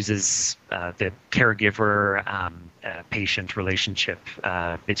uses the caregiver-patient relationship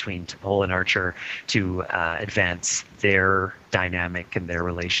between T'Pol and Archer to advance their dynamic and their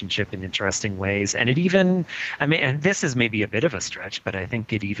relationship in interesting ways. And it even, and this is maybe a bit of a stretch, but I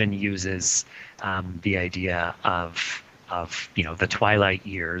think it even uses the idea of the twilight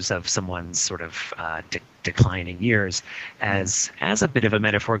years of someone's sort of declining years as a bit of a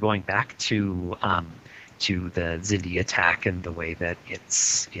metaphor going back to the Xindi attack and the way that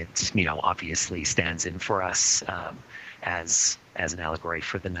it's obviously stands in for us as an allegory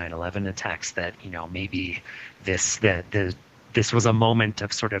for the 9/11 attacks, that maybe this was a moment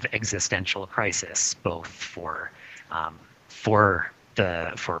of sort of existential crisis, both for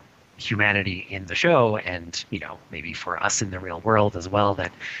humanity in the show and maybe for us in the real world as well,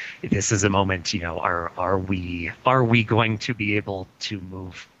 that this is a moment, are we going to be able to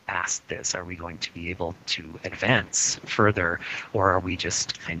move past this? Are we going to be able to advance further, or are we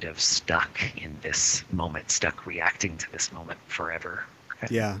just kind of stuck in this moment, stuck reacting to this moment forever?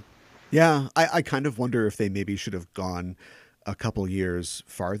 Yeah. I kind of wonder if they maybe should have gone a couple years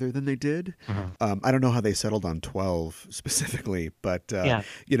farther than they did. Mhm. I don't know how they settled on 12 specifically, but Yeah.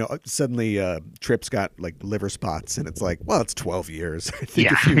 suddenly Tripp's got like liver spots, and it's like, well, it's 12 years. I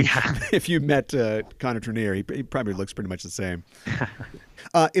think Yeah. Yeah. if you met Connor Trenier, he probably looks pretty much the same.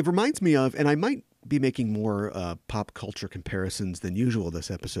 It reminds me of, and I might be making more pop culture comparisons than usual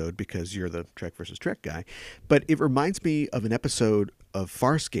this episode because you're the Trek versus Trek guy, but it reminds me of an episode of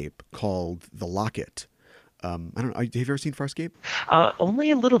Farscape called The Locket. I don't know. Have you ever seen Farscape? Only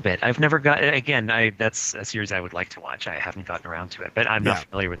a little bit. I've never got. Again, that's a series I would like to watch. I haven't gotten around to it, but I'm not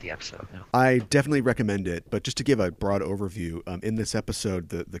familiar with the episode. No. I definitely recommend it. But just to give a broad overview, in this episode,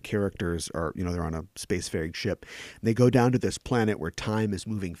 the characters are, they're on a spacefaring ship. They go down to this planet where time is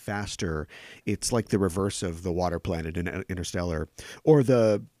moving faster. It's like the reverse of the water planet in Interstellar, or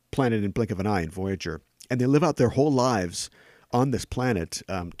the planet in Blink of an Eye in Voyager. And they live out their whole lives on this planet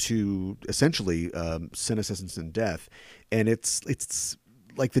to essentially senescence and death. And it's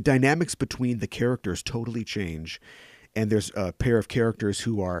like the dynamics between the characters totally change. And there's a pair of characters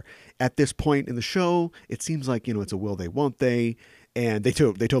who are at this point in the show, it seems like, it's a will they, won't they. And they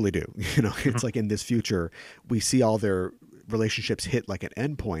totally do. It's like in this future, we see all their relationships hit like an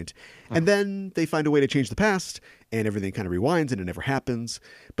endpoint. And then they find a way to change the past, and everything kind of rewinds and it never happens.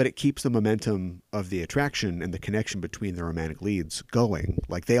 But it keeps the momentum of the attraction and the connection between the romantic leads going.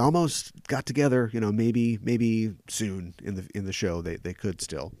 Like they almost got together, maybe soon in the show they could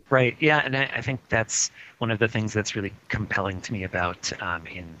still. Right. Yeah, and I think that's one of the things that's really compelling to me about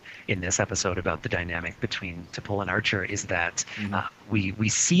in this episode about the dynamic between T'Pol and Archer is that we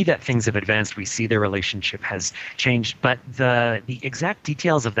see that things have advanced. We see their relationship has changed, but the exact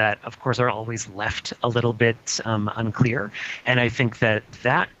details of that, of course, are always left a little bit unclear. And I think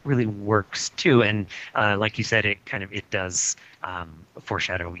that really works too. And like you said, it does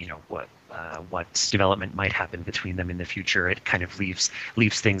foreshadow, what development might happen between them in the future. It kind of leaves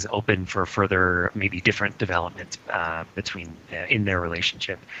things open for further, maybe different development between in their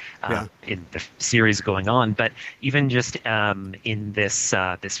relationship in the series going on. But even just in this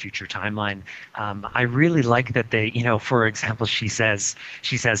future timeline, I really like that they, for example, she says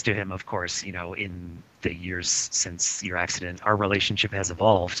to him, of course, in the years since your accident, our relationship has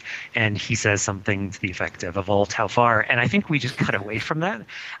evolved. And he says something to the effect of evolved how far? And I think we just cut away from that.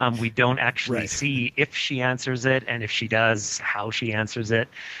 We don't actually see if she answers it, and if she does, how she answers it.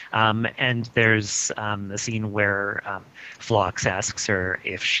 And there's a scene where Phlox asks her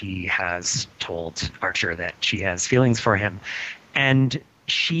if she has told Archer that she has feelings for him. And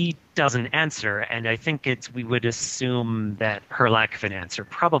she doesn't answer, and I think we would assume that her lack of an answer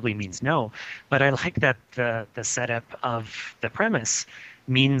probably means no. But I like that the setup of the premise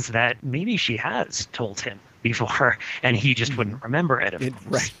means that maybe she has told him before, and he just wouldn't remember it.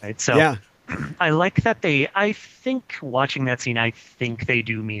 Right? So yeah. I like that I think watching that scene, I think they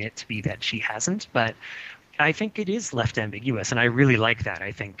do mean it to be that she hasn't, but I think it is left ambiguous, and I really like that.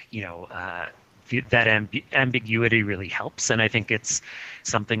 I think, that ambiguity really helps, and I think it's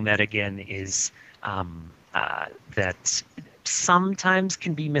something that again is that sometimes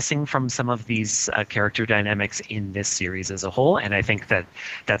can be missing from some of these character dynamics in this series as a whole. And I think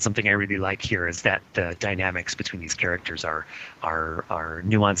that's something I really like here, is that the dynamics between these characters are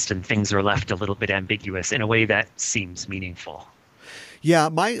nuanced, and things are left a little bit ambiguous in a way that seems meaningful. Yeah,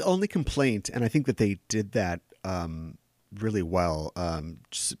 my only complaint, and I think that they did that really well,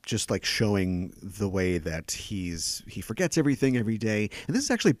 just like showing the way that he forgets everything every day. And this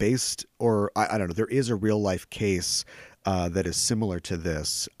is actually based, or I don't know, there is a real life case that is similar to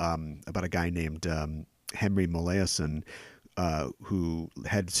this, about a guy named Henry Molaison, who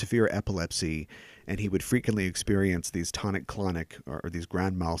had severe epilepsy, and he would frequently experience these tonic-clonic or these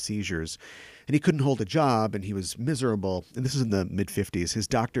grand mal seizures, and he couldn't hold a job, and he was miserable. And this is in the mid-50s. His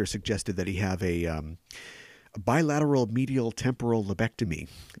doctor suggested that he have a bilateral medial temporal lobectomy,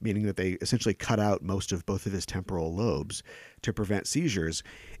 meaning that they essentially cut out both of his temporal lobes to prevent seizures.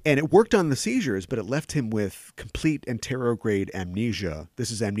 And it worked on the seizures, but it left him with complete anterograde amnesia.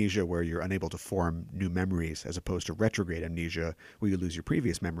 This is amnesia where you're unable to form new memories, as opposed to retrograde amnesia, where you lose your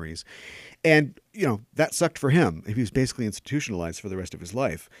previous memories. And, that sucked for him. He was basically institutionalized for the rest of his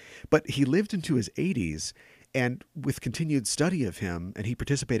life. But he lived into his 80s, and with continued study of him, and he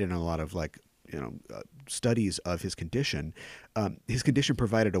participated in a lot of studies of his condition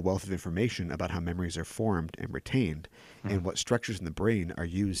provided a wealth of information about how memories are formed and retained, and what structures in the brain are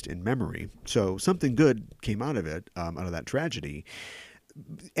used in memory. So something good came out of it, out of that tragedy.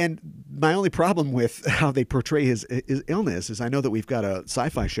 And my only problem with how they portray his illness is I know that we've got a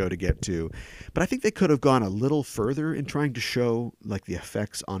sci-fi show to get to, but I think they could have gone a little further in trying to show like the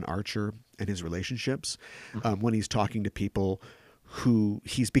effects on Archer and his relationships when he's talking to people who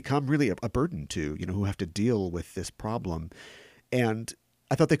he's become really a burden to, you know, who have to deal with this problem. And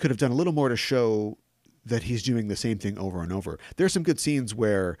I thought they could have done a little more to show that he's doing the same thing over and over. There's some good scenes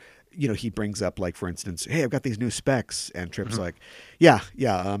where, you know, he brings up, like, for instance, hey, I've got these new specs. And Trip's like, yeah,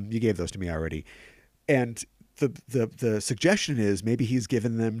 you gave those to me already. And the suggestion is maybe he's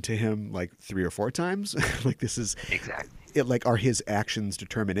given them to him like 3 or 4 times. Like, this is Exactly. like, are his actions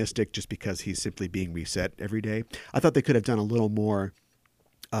deterministic just because he's simply being reset every day? I thought they could have done a little more,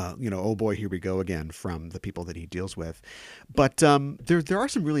 you know, oh boy, here we go again from the people that he deals with. But there are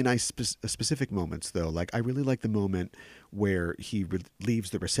some really nice specific moments, though. Like, I really like the moment where he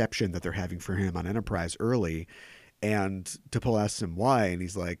leaves the reception that they're having for him on Enterprise early, and T'Pol asks him why, and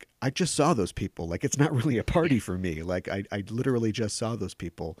he's like, I just saw those people. Like, it's not really a party for me. Like, I literally just saw those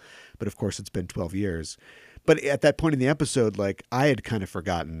people. But of course, it's been 12 years. But at that point in the episode, like, I had kind of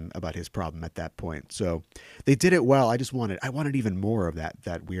forgotten about his problem at that point. So they did it well. I wanted even more of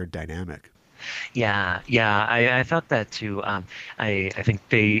that weird dynamic. Yeah, I thought that too. I think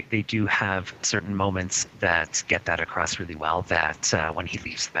they do have certain moments that get that across really well. That when he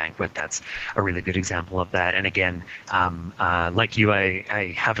leaves the banquet, that's a really good example of that. And again, like you,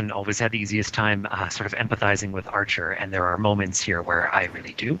 I haven't always had the easiest time sort of empathizing with Archer, and there are moments here where I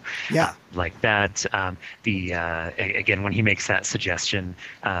really do. Yeah. Like that. Again, when he makes that suggestion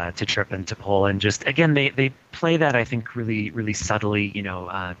to Trip and T'Pol, and just again they play that, I think, really, really subtly. You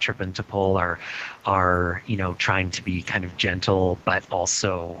know, Trip and T'Pol are you know, trying to be kind of gentle, but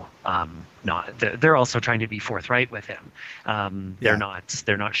also not. They're also trying to be forthright with him. They're not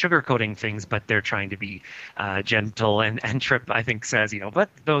sugarcoating things, but they're trying to be gentle. And Trip, I think, says, you know, but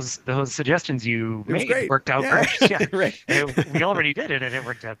those suggestions you made worked out great. Yeah, Right. We already did it, and it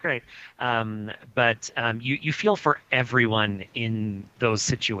worked out great. But you feel for everyone in those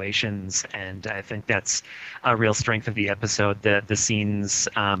situations, and I think that's a real strength of the episode. The scenes.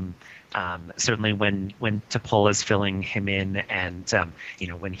 Certainly when T'Pol is filling him in, and you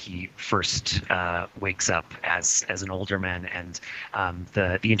know, when he first wakes up as an older man, and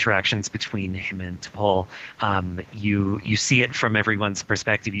the interactions between him and T'Pol, you see it from everyone's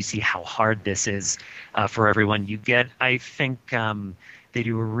perspective. You see how hard this is for everyone. You get, I think, they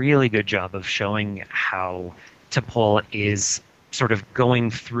do a really good job of showing how T'Pol is sort of going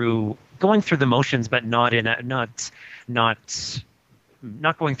through the motions, but not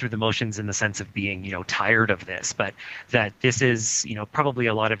going through the motions in the sense of being, you know, tired of this, but that this is, you know, probably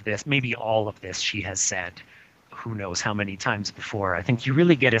a lot of this, maybe all of this, she has said who knows how many times before. I think you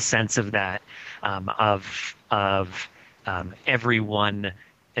really get a sense of that, of everyone,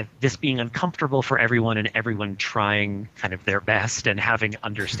 this being uncomfortable for everyone, and everyone trying kind of their best and having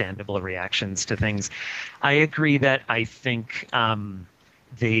understandable reactions to things. I agree that I think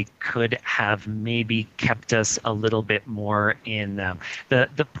they could have maybe kept us a little bit more in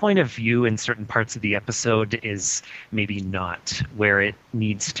the point of view in certain parts of the episode is maybe not where it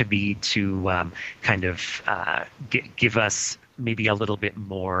needs to be to kind of give us maybe a little bit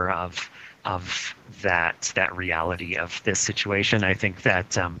more of that reality of this situation. I think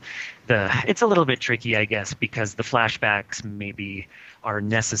that it's a little bit tricky, I guess, because the flashbacks maybe are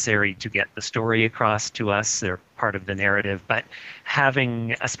necessary to get the story across to us. They're part of the narrative, but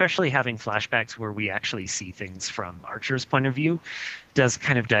especially having flashbacks where we actually see things from Archer's point of view does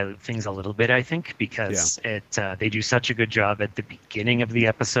kind of dilute things a little bit, I think, because they do such a good job at the beginning of the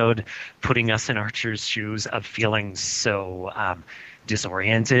episode putting us in Archer's shoes of feeling so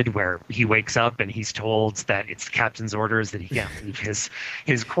disoriented, where he wakes up and he's told that it's the captain's orders that he can't leave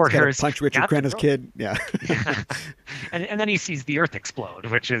his quarters. Punch Richard Crenna's kid. Yeah. And then he sees the Earth explode,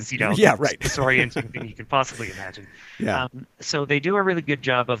 which is, you know, yeah, right. the disorienting thing you could possibly imagine. Yeah. So they do a really good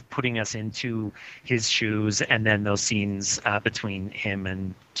job of putting us into his shoes, and then those scenes between him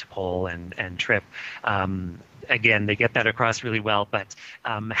and T'Pol and Trip. Again, they get that across really well, but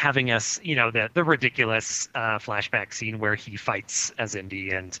having us, you know, the ridiculous flashback scene where he fights as Indy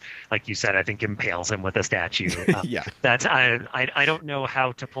and, like you said, I think impales him with a statue. Yeah. That I don't know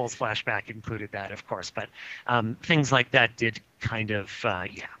how T'Pol's flashback included that, of course, but things like that did kind of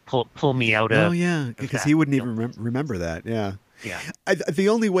pull me out of. Oh yeah, because he wouldn't even remember that. Yeah. Yeah. The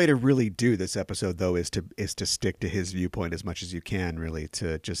only way to really do this episode, though, is to stick to his viewpoint as much as you can, really,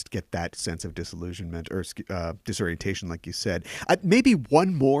 to just get that sense of disillusionment or disorientation, like you said. Maybe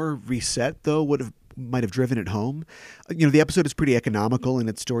one more reset, though, would have might have driven it home. The episode is pretty economical in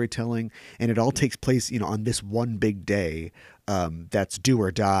its storytelling, and it all takes place, on this one big day that's do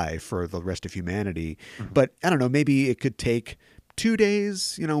or die for the rest of humanity. Mm-hmm. But I don't know, maybe it could take 2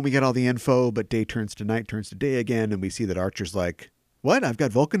 days. We get all the info, but day turns to night, turns to day again, and we see that Archer's like, what? I've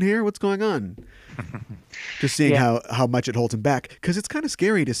got Vulcan here? What's going on? Just seeing how much it holds him back, because it's kind of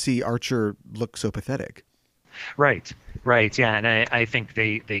scary to see Archer look so pathetic. Right. Yeah, and I think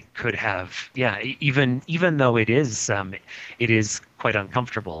they could have, even though it is quite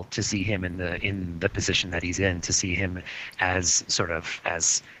uncomfortable to see him in the position that he's in, to see him as sort of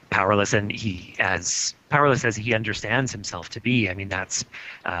as powerless and as powerless as he understands himself to be. I mean, that's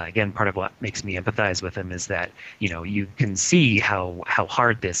again part of what makes me empathize with him, is that you can see how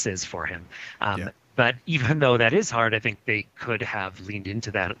hard this is for him. But even though that is hard, I think they could have leaned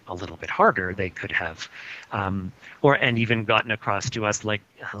into that a little bit harder. They could have, and even gotten across to us, like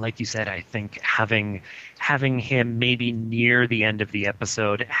you said. I think having him maybe near the end of the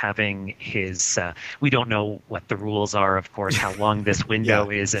episode, having his, we don't know what the rules are, of course, how long this window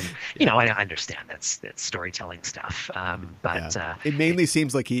is, and I understand that's storytelling stuff. But it mainly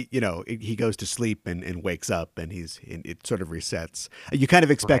seems like he goes to sleep and wakes up, and it sort of resets. You kind of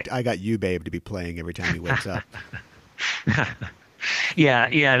expect "I Got You, Babe" to be playing every time he wakes up.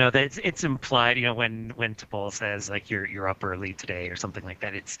 No, it's implied. When T'Pol says like you're up early today or something like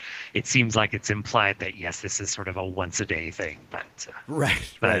that, it seems like it's implied that yes, this is sort of a once a day thing. But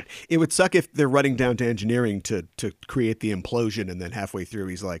right. It would suck if they're running down to engineering to create the implosion, and then halfway through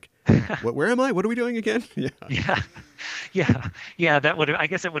he's like, where am I? What are we doing again? Yeah. That would have, I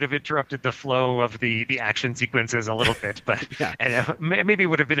guess it would have interrupted the flow of the action sequences a little bit, but and maybe it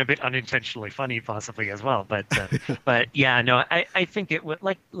would have been a bit unintentionally funny, possibly as well. But I think it would,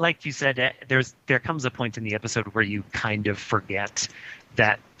 like you said, there comes a point in the episode where you kind of forget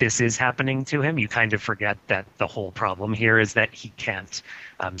that this is happening to him. You kind of forget that the whole problem here is that he can't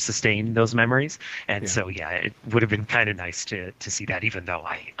sustain those memories. And so, it would have been kind of nice to see that, even though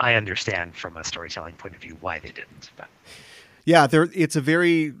I understand from a storytelling point of view why they didn't. But. Yeah, it's a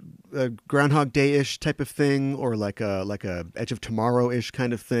very Groundhog Day-ish type of thing, or like a Edge of Tomorrow-ish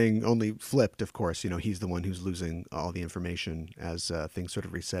kind of thing, only flipped, of course. He's the one who's losing all the information as things sort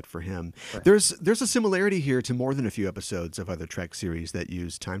of reset for him. Right. There's a similarity here to more than a few episodes of other Trek series that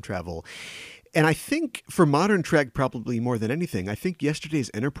use time travel. And I think for modern Trek, probably more than anything, I think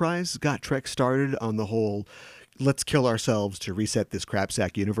yesterday's Enterprise got Trek started on the whole let's kill ourselves to reset this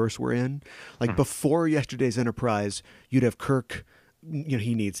crapsack universe we're in. Like before yesterday's Enterprise, you'd have Kirk,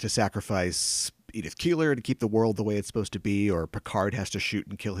 he needs to sacrifice Edith Keeler to keep the world the way it's supposed to be, or Picard has to shoot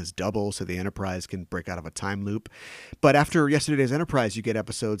and kill his double so the Enterprise can break out of a time loop. But after yesterday's Enterprise, you get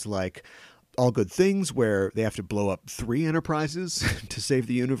episodes like All Good Things, where they have to blow up 3 Enterprises to save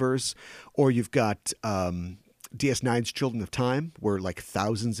the universe, or you've got DS9's Children of Time, where like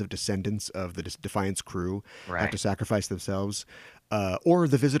thousands of descendants of the Defiance crew have to sacrifice themselves. Or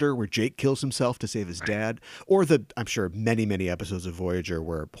The Visitor, where Jake kills himself to save his dad. Or I'm sure, many, many episodes of Voyager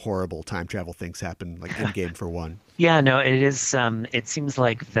where horrible time travel things happen, like Endgame for one. Yeah, no, it is. It seems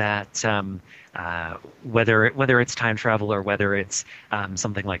like that whether it's time travel or whether it's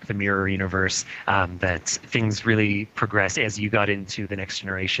something like the Mirror Universe, that things really progress as you got into the Next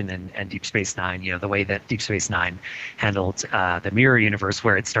Generation and Deep Space Nine. The way that Deep Space Nine handled the Mirror Universe,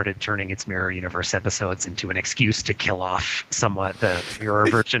 where it started turning its Mirror Universe episodes into an excuse to kill off somewhat the mirror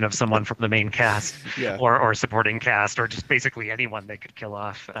version of someone from the main cast, or supporting cast, or just basically anyone they could kill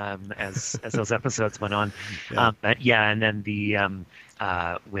off as those episodes went on. And then the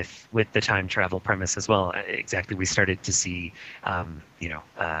with the time travel premise as well, exactly, we started to see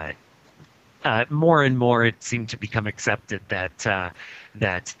more and more it seemed to become accepted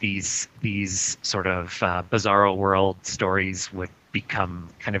that these sort of bizarro world stories would become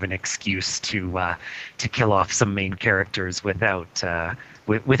kind of an excuse to kill off some main characters without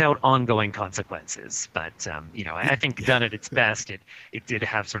ongoing consequences. But I think done at its best, it did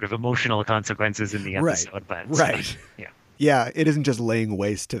have sort of emotional consequences in the episode. Yeah, it isn't just laying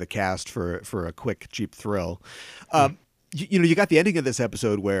waste to the cast for a quick, cheap thrill. You got the ending of this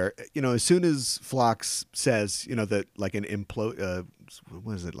episode where, as soon as Phlox says, that like an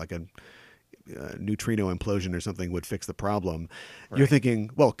like a neutrino implosion or something would fix the problem, you're thinking,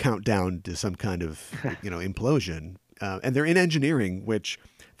 well, countdown to some kind of, implosion. And they're in engineering, which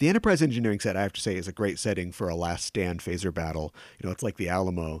the Enterprise engineering set, I have to say, is a great setting for a last stand phaser battle. It's like the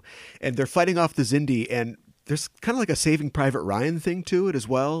Alamo. And they're fighting off the Xindi, and there's kind of like a Saving Private Ryan thing to it as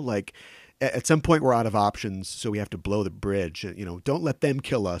well. Like at some point we're out of options, so we have to blow the bridge. Don't let them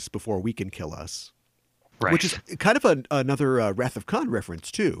kill us before we can kill us. Right. Which is kind of another Wrath of Khan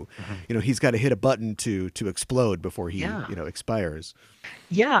reference too. He's got to hit a button to explode before he Yeah. expires.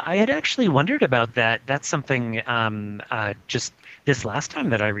 Yeah, I had actually wondered about that. That's something, just this last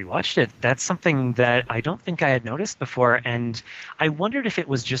time that I rewatched it, that's something that I don't think I had noticed before. And I wondered if it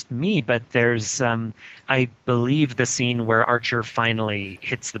was just me, but there's, I believe the scene where Archer finally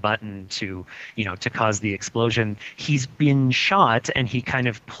hits the button to cause the explosion. He's been shot and he kind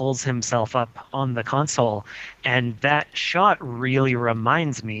of pulls himself up on the console. And that shot really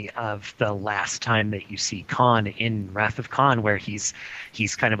reminds me of the last time that you see Khan in Wrath of Khan, where he's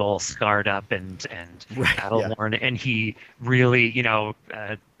kind of all scarred up and Right, battle worn, and he really,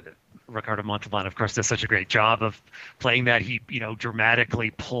 Ricardo Montalban, of course, does such a great job of playing that. He,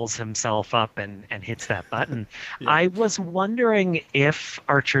 dramatically pulls himself up and hits that button. I was wondering if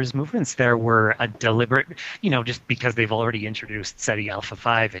Archer's movements there were a deliberate, just because they've already introduced SETI Alpha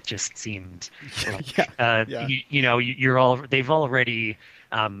 5, it just seemed like, they've already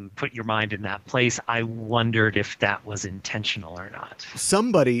put your mind in that place. I wondered if that was intentional or not.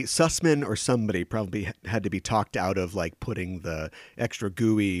 Somebody, Sussman or somebody, probably had to be talked out of like putting the extra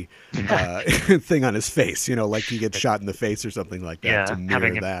gooey thing on his face. Like he gets shot in the face or something like that to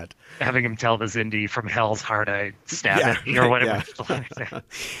mirror that. Having him tell the Zindi from hell's heart, I stab at me or whatever.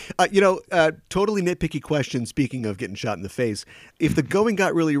 Totally nitpicky question. Speaking of getting shot in the face, if the going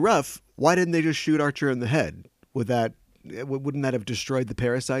got really rough, why didn't they just shoot Archer in the head? Wouldn't that have destroyed the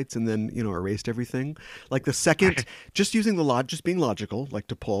parasites and then erased everything? Like the second, just using just being logical, like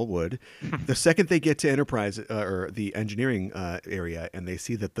T'Pol would, the second they get to Enterprise or the engineering area and they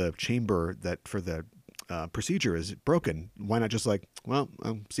see that the chamber that for the procedure is broken, why not just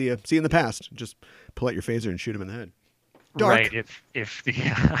see you in the past, just pull out your phaser and shoot him in the head? Dark. Right. If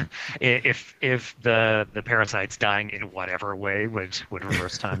the parasites dying in whatever way would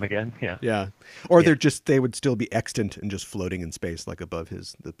reverse time again. Yeah. Yeah. Or they would still be extant and just floating in space, like above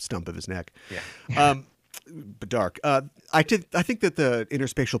the stump of his neck. Yeah. But dark. I think that the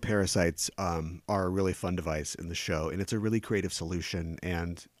interspatial parasites are a really fun device in the show, and it's a really creative solution.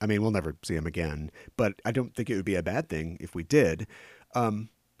 And I mean, we'll never see them again, but I don't think it would be a bad thing if we did.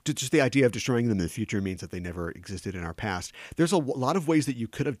 Just the idea of destroying them in the future means that they never existed in our past. There's a lot of ways that you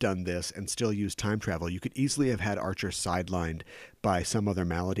could have done this and still use time travel. You could easily have had Archer sidelined by some other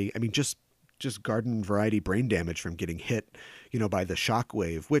malady. I mean, just garden variety brain damage from getting hit, by the shock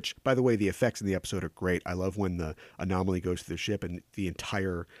wave, which, by the way, the effects in the episode are great. I love when the anomaly goes through the ship and the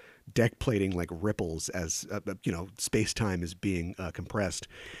entire deck plating like ripples as space-time is being compressed.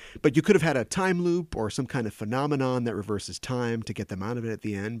 But you could have had a time loop or some kind of phenomenon that reverses time to get them out of it at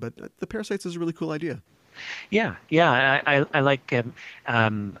the end. But the parasites is a really cool idea. Yeah. I like.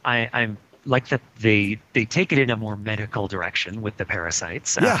 I'm like that they take it in a more medical direction with the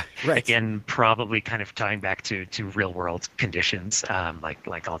parasites. Right. Again, probably kind of tying back to real world conditions, like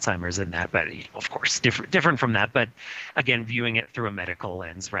Alzheimer's and that, but of course different from that. But again, viewing it through a medical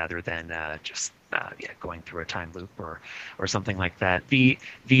lens rather than just going through a time loop or something like that. The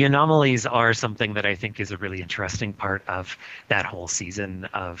anomalies are something that I think is a really interesting part of that whole season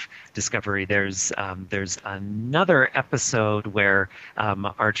of Discovery. There's another episode where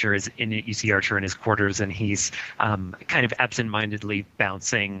Archer is in it. You see Archer in his quarters, and he's kind of absentmindedly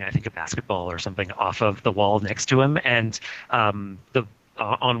bouncing, I think, a basketball or something off of the wall next to him, and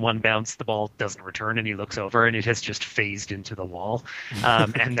on one bounce, the ball doesn't return, and he looks over, and it has just phased into the wall,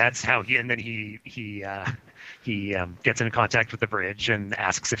 and that's how he gets in contact with the bridge and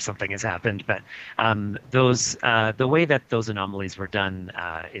asks if something has happened. But the way that those anomalies were done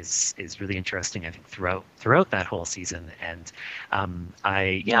is really interesting, I think, throughout that whole season. And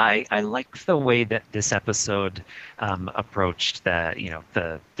I like the way that this episode approached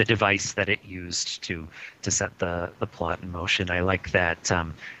the device that it used to set the plot in motion. I like that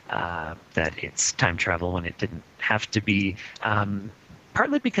that it's time travel when it didn't have to be.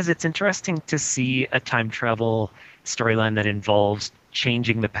 Partly because it's interesting to see a time travel storyline that involves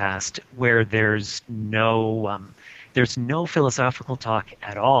changing the past, where there's no philosophical talk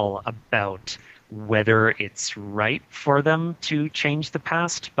at all about whether it's right for them to change the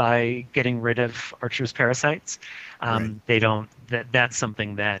past by getting rid of Archer's parasites. Right. They don't. That's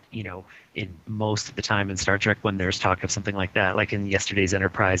something that in most of the time in Star Trek, when there's talk of something like that, like in yesterday's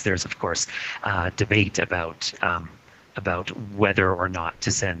Enterprise, there's of course debate about whether or not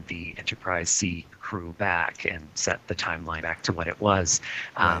to send the Enterprise C crew back and set the timeline back to what it was.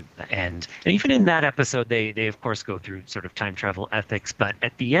 And even in that episode, they of course go through sort of time travel ethics, but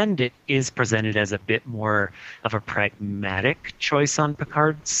at the end it is presented as a bit more of a pragmatic choice on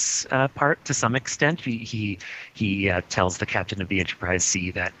Picard's part to some extent. He tells the captain of the Enterprise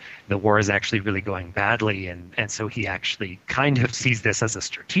C that the war is actually really going badly, and so he actually kind of sees this as a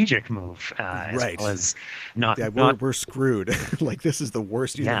strategic move, as well as not. Yeah, we're screwed. Like, this is the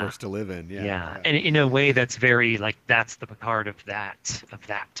worst universe to live in. Yeah. And in a way that's very like, that's the Picard of that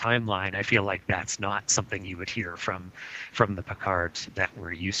timeline. I feel like that's not something you would hear from the Picard that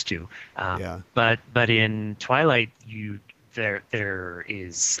we're used to. But in Twilight, there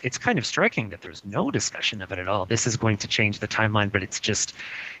is, it's kind of striking that there's no discussion of it at all. This is going to change the timeline, but it's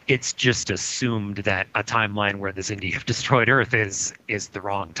just assumed that a timeline where the Xindi have destroyed Earth is the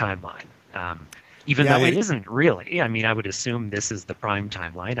wrong timeline. Even though it isn't really. I mean, I would assume this is the prime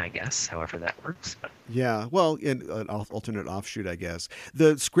timeline, I guess, however that works. But. Yeah, well, in an alternate offshoot, I guess.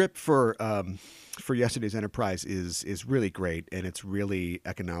 The script for yesterday's Enterprise is really great, and it's really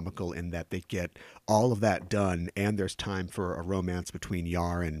economical in that they get all of that done, and there's time for a romance between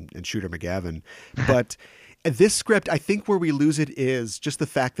Yar and Shooter McGavin. But this script, I think where we lose it is just the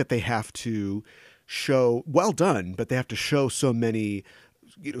fact that they have to show, well done, but they have to show so many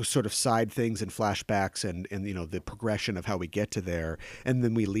sort of side things and flashbacks and the progression of how we get to there. And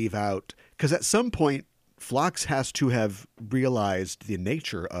then we leave out, because at some point Phlox has to have realized the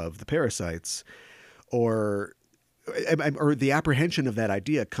nature of the parasites, or the apprehension of that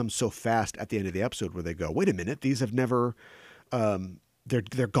idea comes so fast at the end of the episode where they go, wait a minute, these have never,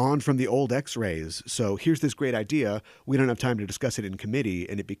 they're gone from the old X-rays. So here's this great idea. We don't have time to discuss it in committee.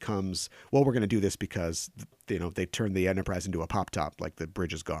 And it becomes, well, we're going to do this because, they turn the Enterprise into a pop top, like the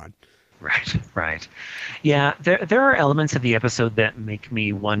bridge is gone. Right. Yeah, there are elements of the episode that make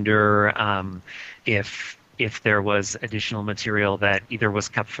me wonder if there was additional material that either was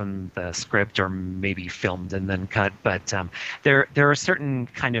cut from the script or maybe filmed and then cut. But there are certain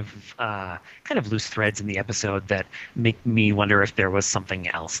kind of loose threads in the episode that make me wonder if there was something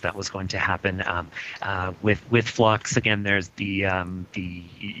else that was going to happen. With Phlox, again, there's the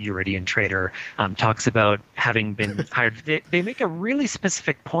Uridian trader talks about having been hired. They make a really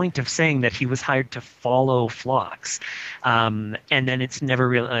specific point of saying that he was hired to follow Phlox, and then it's never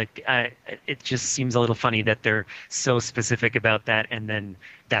really it just seems a little funny that they're so specific about that, and then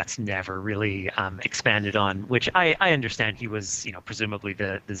that's never really expanded on, which I understand. He was, presumably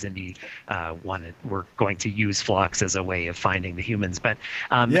the Xindi were going to use Phlox as a way of finding the humans. But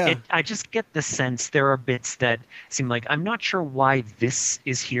I just get the sense there are bits that seem like, I'm not sure why this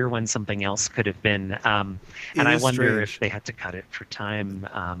is here when something else could have been. And I wonder if they had to cut it for time.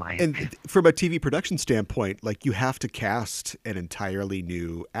 And from a TV production standpoint, like, you have to cast an entirely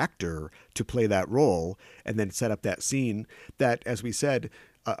new actor to play that role and then set up that scene that, as we said,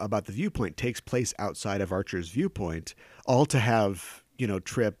 about the viewpoint, takes place outside of Archer's viewpoint, all to have,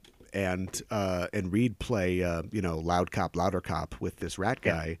 Trip and Reed play, loud cop, louder cop with this rat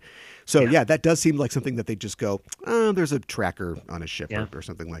guy. So that does seem like something that they just go, there's a tracker on a ship or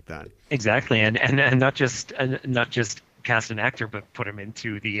something like that. Exactly. And not just cast an actor, but put him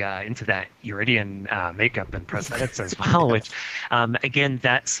into that Uridian makeup and prosthetics as well, which again,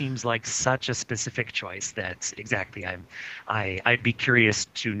 that seems like such a specific choice that exactly I'd be curious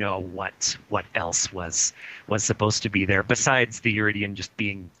to know what else was supposed to be there besides the Uridian just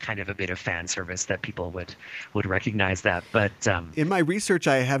being kind of a bit of fan service that people would recognize that. But in my research,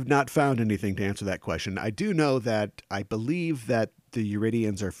 I have not found anything to answer that question. I do know that I believe that the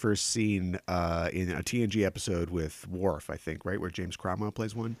Uridians are first seen in a TNG episode with Worf, I think, right, where James Cromwell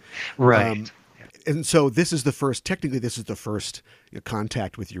plays one. Right. And so this is the first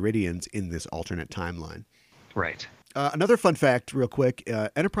contact with Uridians in this alternate timeline. Right. Another fun fact, real quick,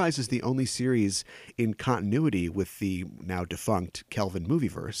 Enterprise is the only series in continuity with the now defunct Kelvin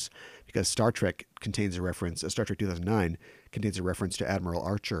movieverse, because Star Trek 2009 contains a reference to Admiral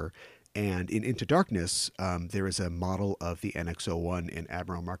Archer. And in Into Darkness, there is a model of the NX-01 in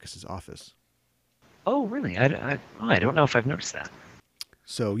Admiral Marcus's office. Oh, really? I don't know if I've noticed that.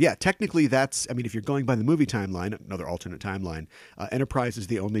 So, technically if you're going by the movie timeline, another alternate timeline, Enterprise is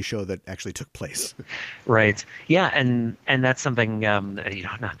the only show that actually took place. Right. Yeah, and that's something,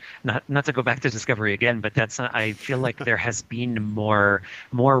 not to go back to Discovery again, but I feel like there has been more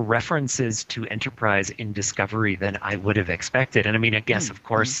references to Enterprise in Discovery than I would have expected. And I mean, I guess, of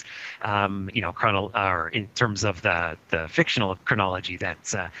course, in terms of the fictional chronology,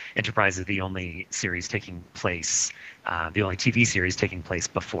 that Enterprise is the only series taking place, the only TV series taking place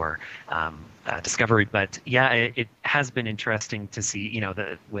before Discovery. But it has been interesting to see,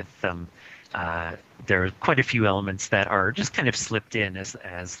 with there are quite a few elements that are just kind of slipped in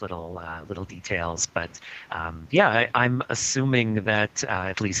as little details. But I'm assuming that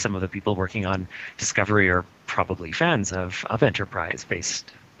at least some of the people working on Discovery are probably fans of Enterprise based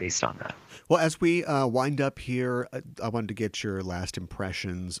on that. Well, as we wind up here, I wanted to get your last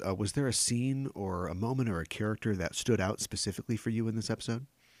impressions. Was there a scene or a moment or a character that stood out specifically for you in this episode?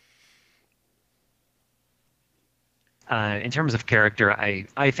 In terms of character,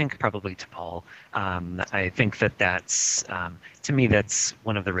 I think probably T'Pol. I think that's to me that's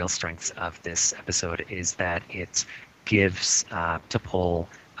one of the real strengths of this episode is that it gives T'Pol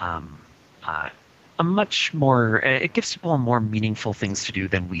it gives people more meaningful things to do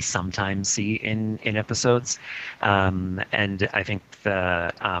than we sometimes see in episodes, and I think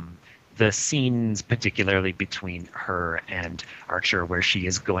the scenes, particularly between her and Archer, where she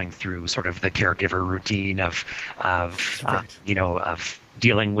is going through sort of the caregiver routine of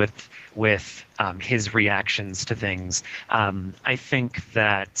dealing with his reactions to things. I think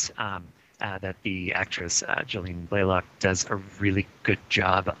that the actress Jolene Blalock does a really good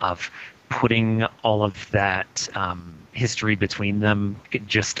job of putting all of that history between them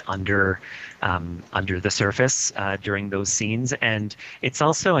just under the surface during those scenes. And it's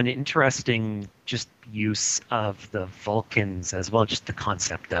also an interesting just use of the Vulcans as well, just the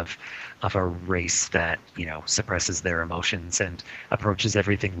concept of a race that, suppresses their emotions and approaches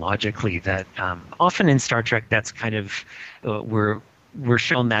everything logically. That often in Star Trek, that's kind of we're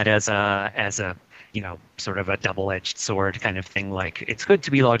shown that as a sort of a double-edged sword kind of thing. Like, it's good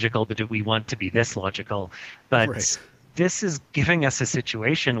to be logical, but do we want to be this logical? But right. This is giving us a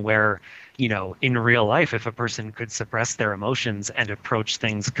situation where, in real life, if a person could suppress their emotions and approach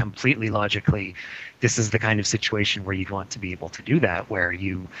things completely logically, this is the kind of situation where you'd want to be able to do that, where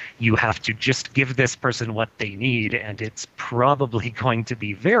you have to just give this person what they need, and it's probably going to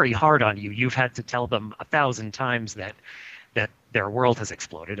be very hard on you. You've had to tell them 1,000 times that their world has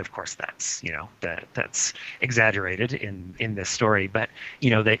exploded. Of course, that's that's exaggerated in this story, but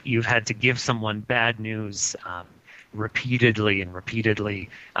that you've had to give someone bad news repeatedly,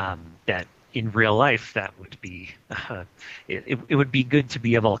 that in real life that would be it would be good to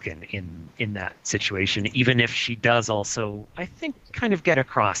be a Vulcan in that situation, even if she does also, I think, kind of get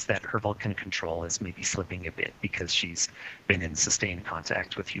across that her Vulcan control is maybe slipping a bit because she's been in sustained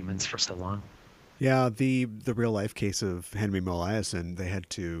contact with humans for so long. Yeah, the real life case of Henry Molaison, they had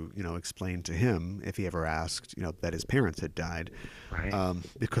to, explain to him if he ever asked, that his parents had died. Right.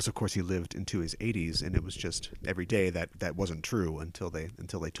 Because of course he lived into his 80s, and it was just every day that wasn't true until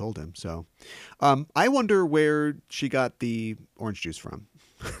they told him. So I wonder where she got the orange juice from.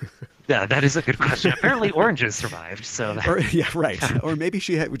 Yeah, that is a good question. Apparently oranges survived. So yeah, right. Or maybe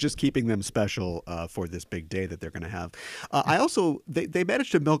she was just keeping them special for this big day that they're going to have. I also, they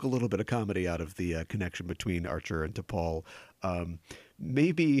managed to milk a little bit of comedy out of the connection between Archer and T'Pol.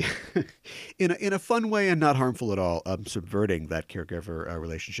 Maybe in a fun way and not harmful at all, subverting that caregiver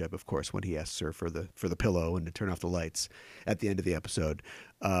relationship, of course, when he asks her for the pillow and to turn off the lights at the end of the episode.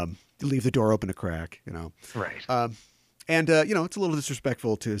 Leave the door open a crack, Right. And, it's a little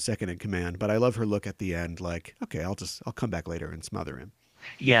disrespectful to second in command, but I love her look at the end like, okay, I'll come back later and smother him.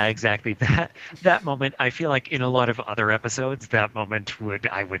 Yeah, exactly. That moment, I feel like in a lot of other episodes, that moment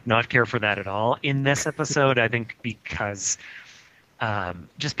I would not care for that at all. In this episode, I think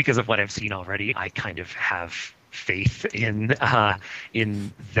just because of what I've seen already, I kind of have faith in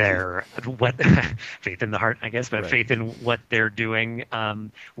their faith in the heart, I guess, but right. Faith in what they're doing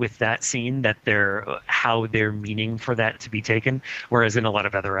with that scene, how they're meaning for that to be taken. Whereas in a lot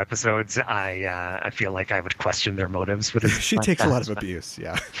of other episodes, I feel like I would question their motives with it. She takes a lot of abuse,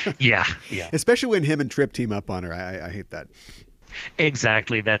 yeah. Yeah. Especially when him and Trip team up on her. I hate that.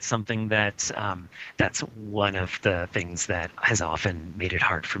 Exactly. That's something that's one of the things that has often made it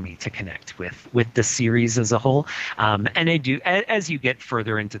hard for me to connect with the series as a whole. And I do, as you get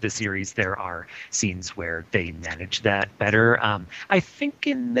further into the series, there are scenes where they manage that better. I think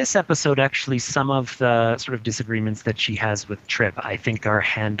in this episode, actually, some of the sort of disagreements that she has with Trip, I think, are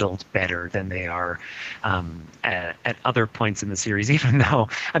handled better than they are at other points in the series, even though,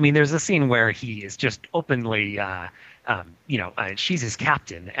 there's a scene where he is just openly she's his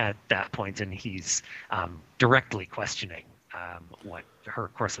captain at that point, and he's directly questioning what her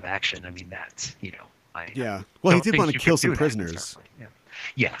course of action. Yeah. Well, he did want to kill some prisoners. Yeah.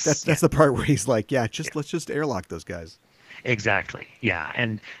 Yes. That's the part where he's like, let's just airlock those guys. Exactly. Yeah,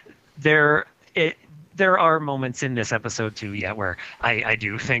 and there are moments in this episode too, where I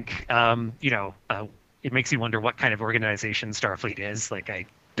do think it makes you wonder what kind of organization Starfleet is. Like, I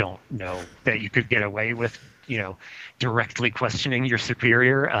don't know that you could get away with directly questioning your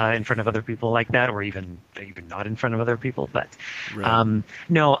superior in front of other people like that, or even not in front of other people. But Right.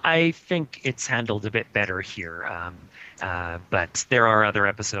 no, I think it's handled a bit better here. But there are other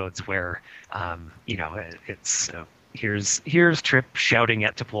episodes where it's here's Trip shouting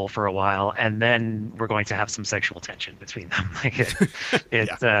at T'Pol for a while, and then we're going to have some sexual tension between them.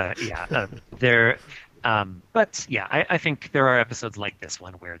 They're. But yeah, I think there are episodes like this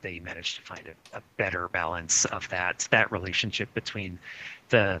one where they managed to find a better balance of that relationship between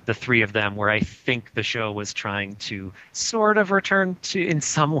the three of them, where I think the show was trying to sort of return to, in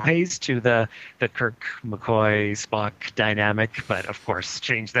some ways, to the Kirk, McCoy, Spock dynamic, but of course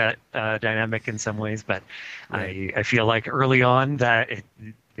change that dynamic in some ways. But Right. I feel like early on they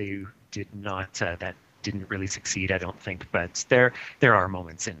did not that didn't really succeed, I don't think. But there are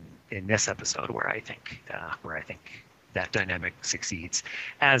moments in this episode where I think that dynamic succeeds,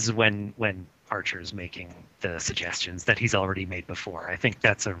 as when Archer's making the suggestions that he's already made before. I think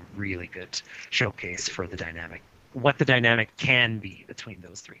that's a really good showcase for what the dynamic can be between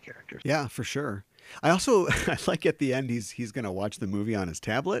those three characters. Yeah, for sure. I also I like at the end he's going to watch the movie on his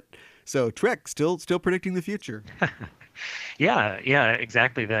tablet. So Trek still predicting the future. Yeah,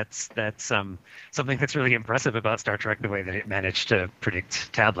 exactly. That's something that's really impressive about Star Trek, the way that it managed to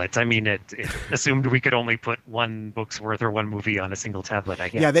predict tablets. I mean, it assumed we could only put one book's worth or one movie on a single tablet, I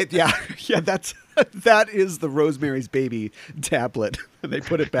guess. Yeah, that is the Rosemary's Baby tablet. They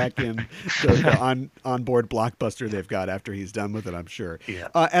put it back in the onboard blockbuster they've got after he's done with it, I'm sure. Yeah.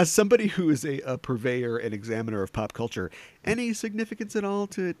 As somebody who is a purveyor and examiner of pop culture, any significance at all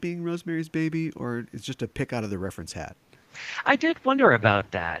to it being Rosemary's Baby, or it's just a pick out of the reference hat? I did wonder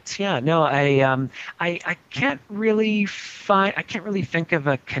about that. Yeah, no, I can't really think of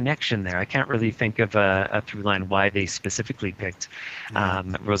a connection there. I can't really think of a through line why they specifically picked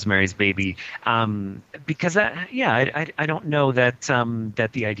Rosemary's Baby, because I don't know that that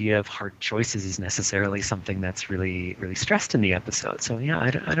the idea of hard choices is necessarily something that's really stressed in the episode. So yeah,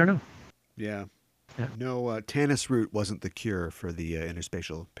 I don't know. Yeah. Yeah. No, Tannis root wasn't the cure for the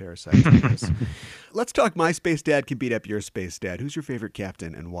interspatial parasites. Let's talk My Space Dad Can Beat Up Your Space Dad. Who's your favorite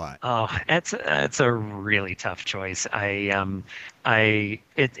captain and why? Oh, it's a really tough choice. It's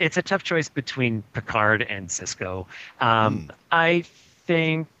a tough choice between Picard and Cisco. I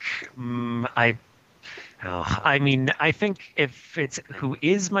think I think if it's who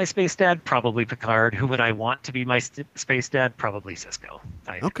is my space dad, probably Picard. Who would I want to be my space dad? Probably Cisco.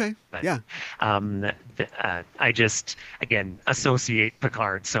 Okay. But, Yeah. I just, again, associate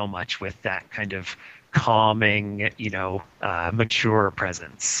Picard so much with that kind of calming, mature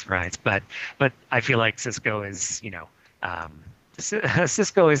presence, right? But I feel like Cisco is,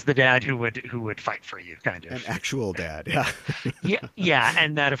 Cisco is the dad who would fight for you, kind of. An actual dad, yeah. yeah,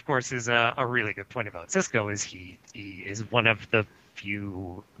 and that of course is a really good point about Cisco. Is he is one of the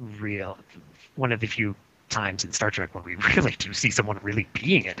few times in Star Trek when we really do see someone really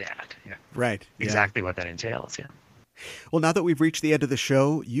being a dad. Yeah, Right. exactly what that entails. Yeah. Well, now that we've reached the end of the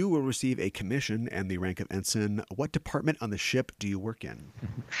show, you will receive a commission and the rank of ensign. What department on the ship do you work in?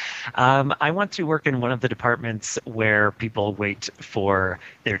 I want to work in one of the departments where people wait for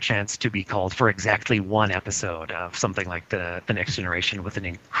their chance to be called for exactly one episode of something like the Next Generation, with an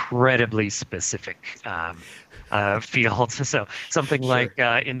incredibly specific field. So something like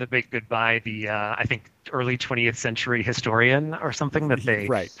in The Big Goodbye, I think early 20th century historian or something that they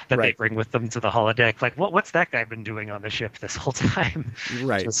they bring with them to the holodeck. Like, what's that guy been doing on the ship this whole time?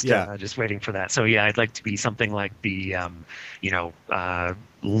 Right. Just waiting for that. So yeah, I'd like to be something like the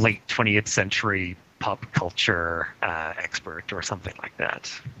late 20th century pop culture expert or something like that.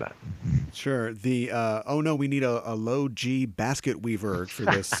 But sure. The oh no, we need a low G basket weaver for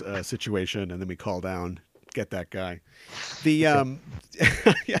this situation, and then we call down. Get that guy. The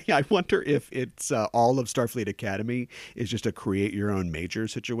I wonder if it's all of Starfleet Academy is just a create your own major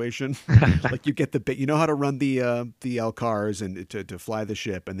situation. Like you get you know how to run the LCARs and to fly the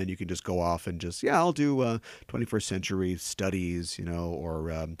ship, and then you can just go off and just I'll do 21st century studies,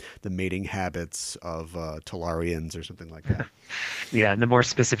 or the mating habits of Talarians or something like that. Yeah, and the more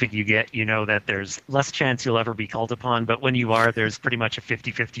specific you get, that there's less chance you'll ever be called upon, but when you are, there's pretty much a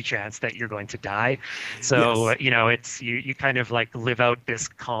 50-50 chance that you're going to die. So, Yes. It's you kind of like live out this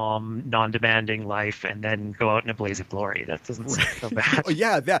calm, non-demanding life and then go out in a blaze of glory. That doesn't sound so bad. Oh,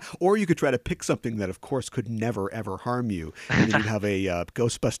 yeah, that. Or you could try to pick something that, of course, could never, ever harm you. And then you'd have a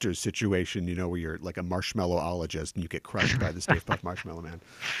Ghostbusters situation, where you're like a marshmallow-ologist and you get crushed by the Stay Puft Marshmallow Man.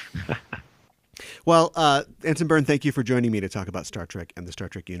 Well, Ensign Byrne, thank you for joining me to talk about Star Trek and the Star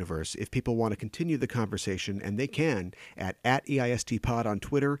Trek universe. If people want to continue the conversation, and they can, at EISTpod on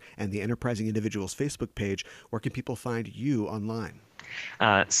Twitter and the Enterprising Individuals Facebook page, where can people find you online?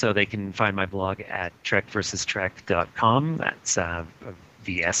 So they can find my blog at trekversustrek.com. That's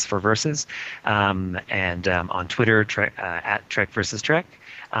VS for versus. And on Twitter, at Trek versus Trek.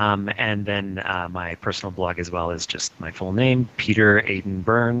 And then my personal blog as well is just my full name, Peter Aidan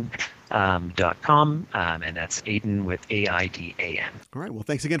Byrne. .com, and that's Aidan with AIDAN. All right. Well,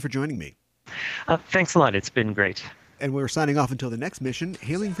 thanks again for joining me. Thanks a lot. It's been great. And we're signing off until the next mission.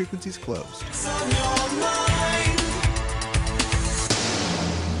 Hailing frequencies closed.